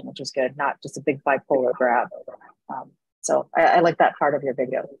cauterization, which was good, not just a big bipolar grab. So I like that part of your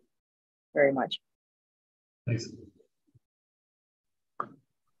video very much. Thanks.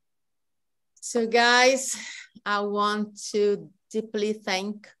 So guys, I want to deeply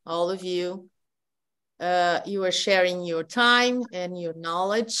thank all of you. You are sharing your time and your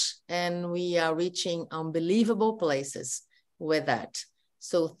knowledge, and we are reaching unbelievable places with that.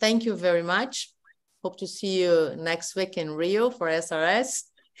 So thank you very much. Hope to see you next week in Rio for SRS.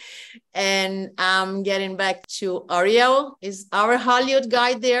 And I'm getting back to Ariel. Is our Hollywood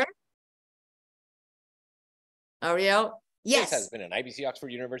guy there? Ariel? Yes. This has been an IBC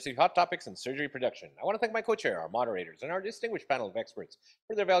Oxford University Hot Topics and Surgery production. I want to thank my co-chair, our moderators, and our distinguished panel of experts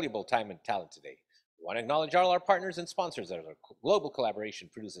for their valuable time and talent today. We want to acknowledge all our partners and sponsors as our global collaboration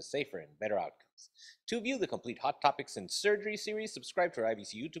produces safer and better outcomes. To view the complete Hot Topics and Surgery series, subscribe to our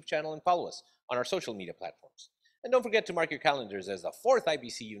IBC YouTube channel and follow us on our social media platforms. And don't forget to mark your calendars as the 4th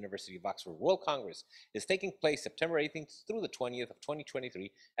IBC University of Oxford World Congress is taking place September 18th through the 20th of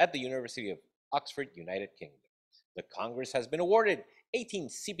 2023 at the University of Oxford, United Kingdom. The Congress has been awarded 18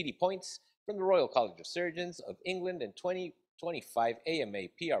 CPD points from the Royal College of Surgeons of England and 25 AMA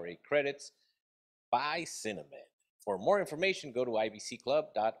PRA credits by Cinemed. For more information, go to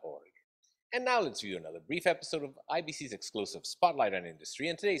ibcclub.org. And now let's view another brief episode of IBC's exclusive Spotlight on Industry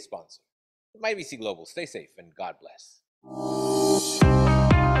and today's sponsor. From IBC Global, stay safe and God bless.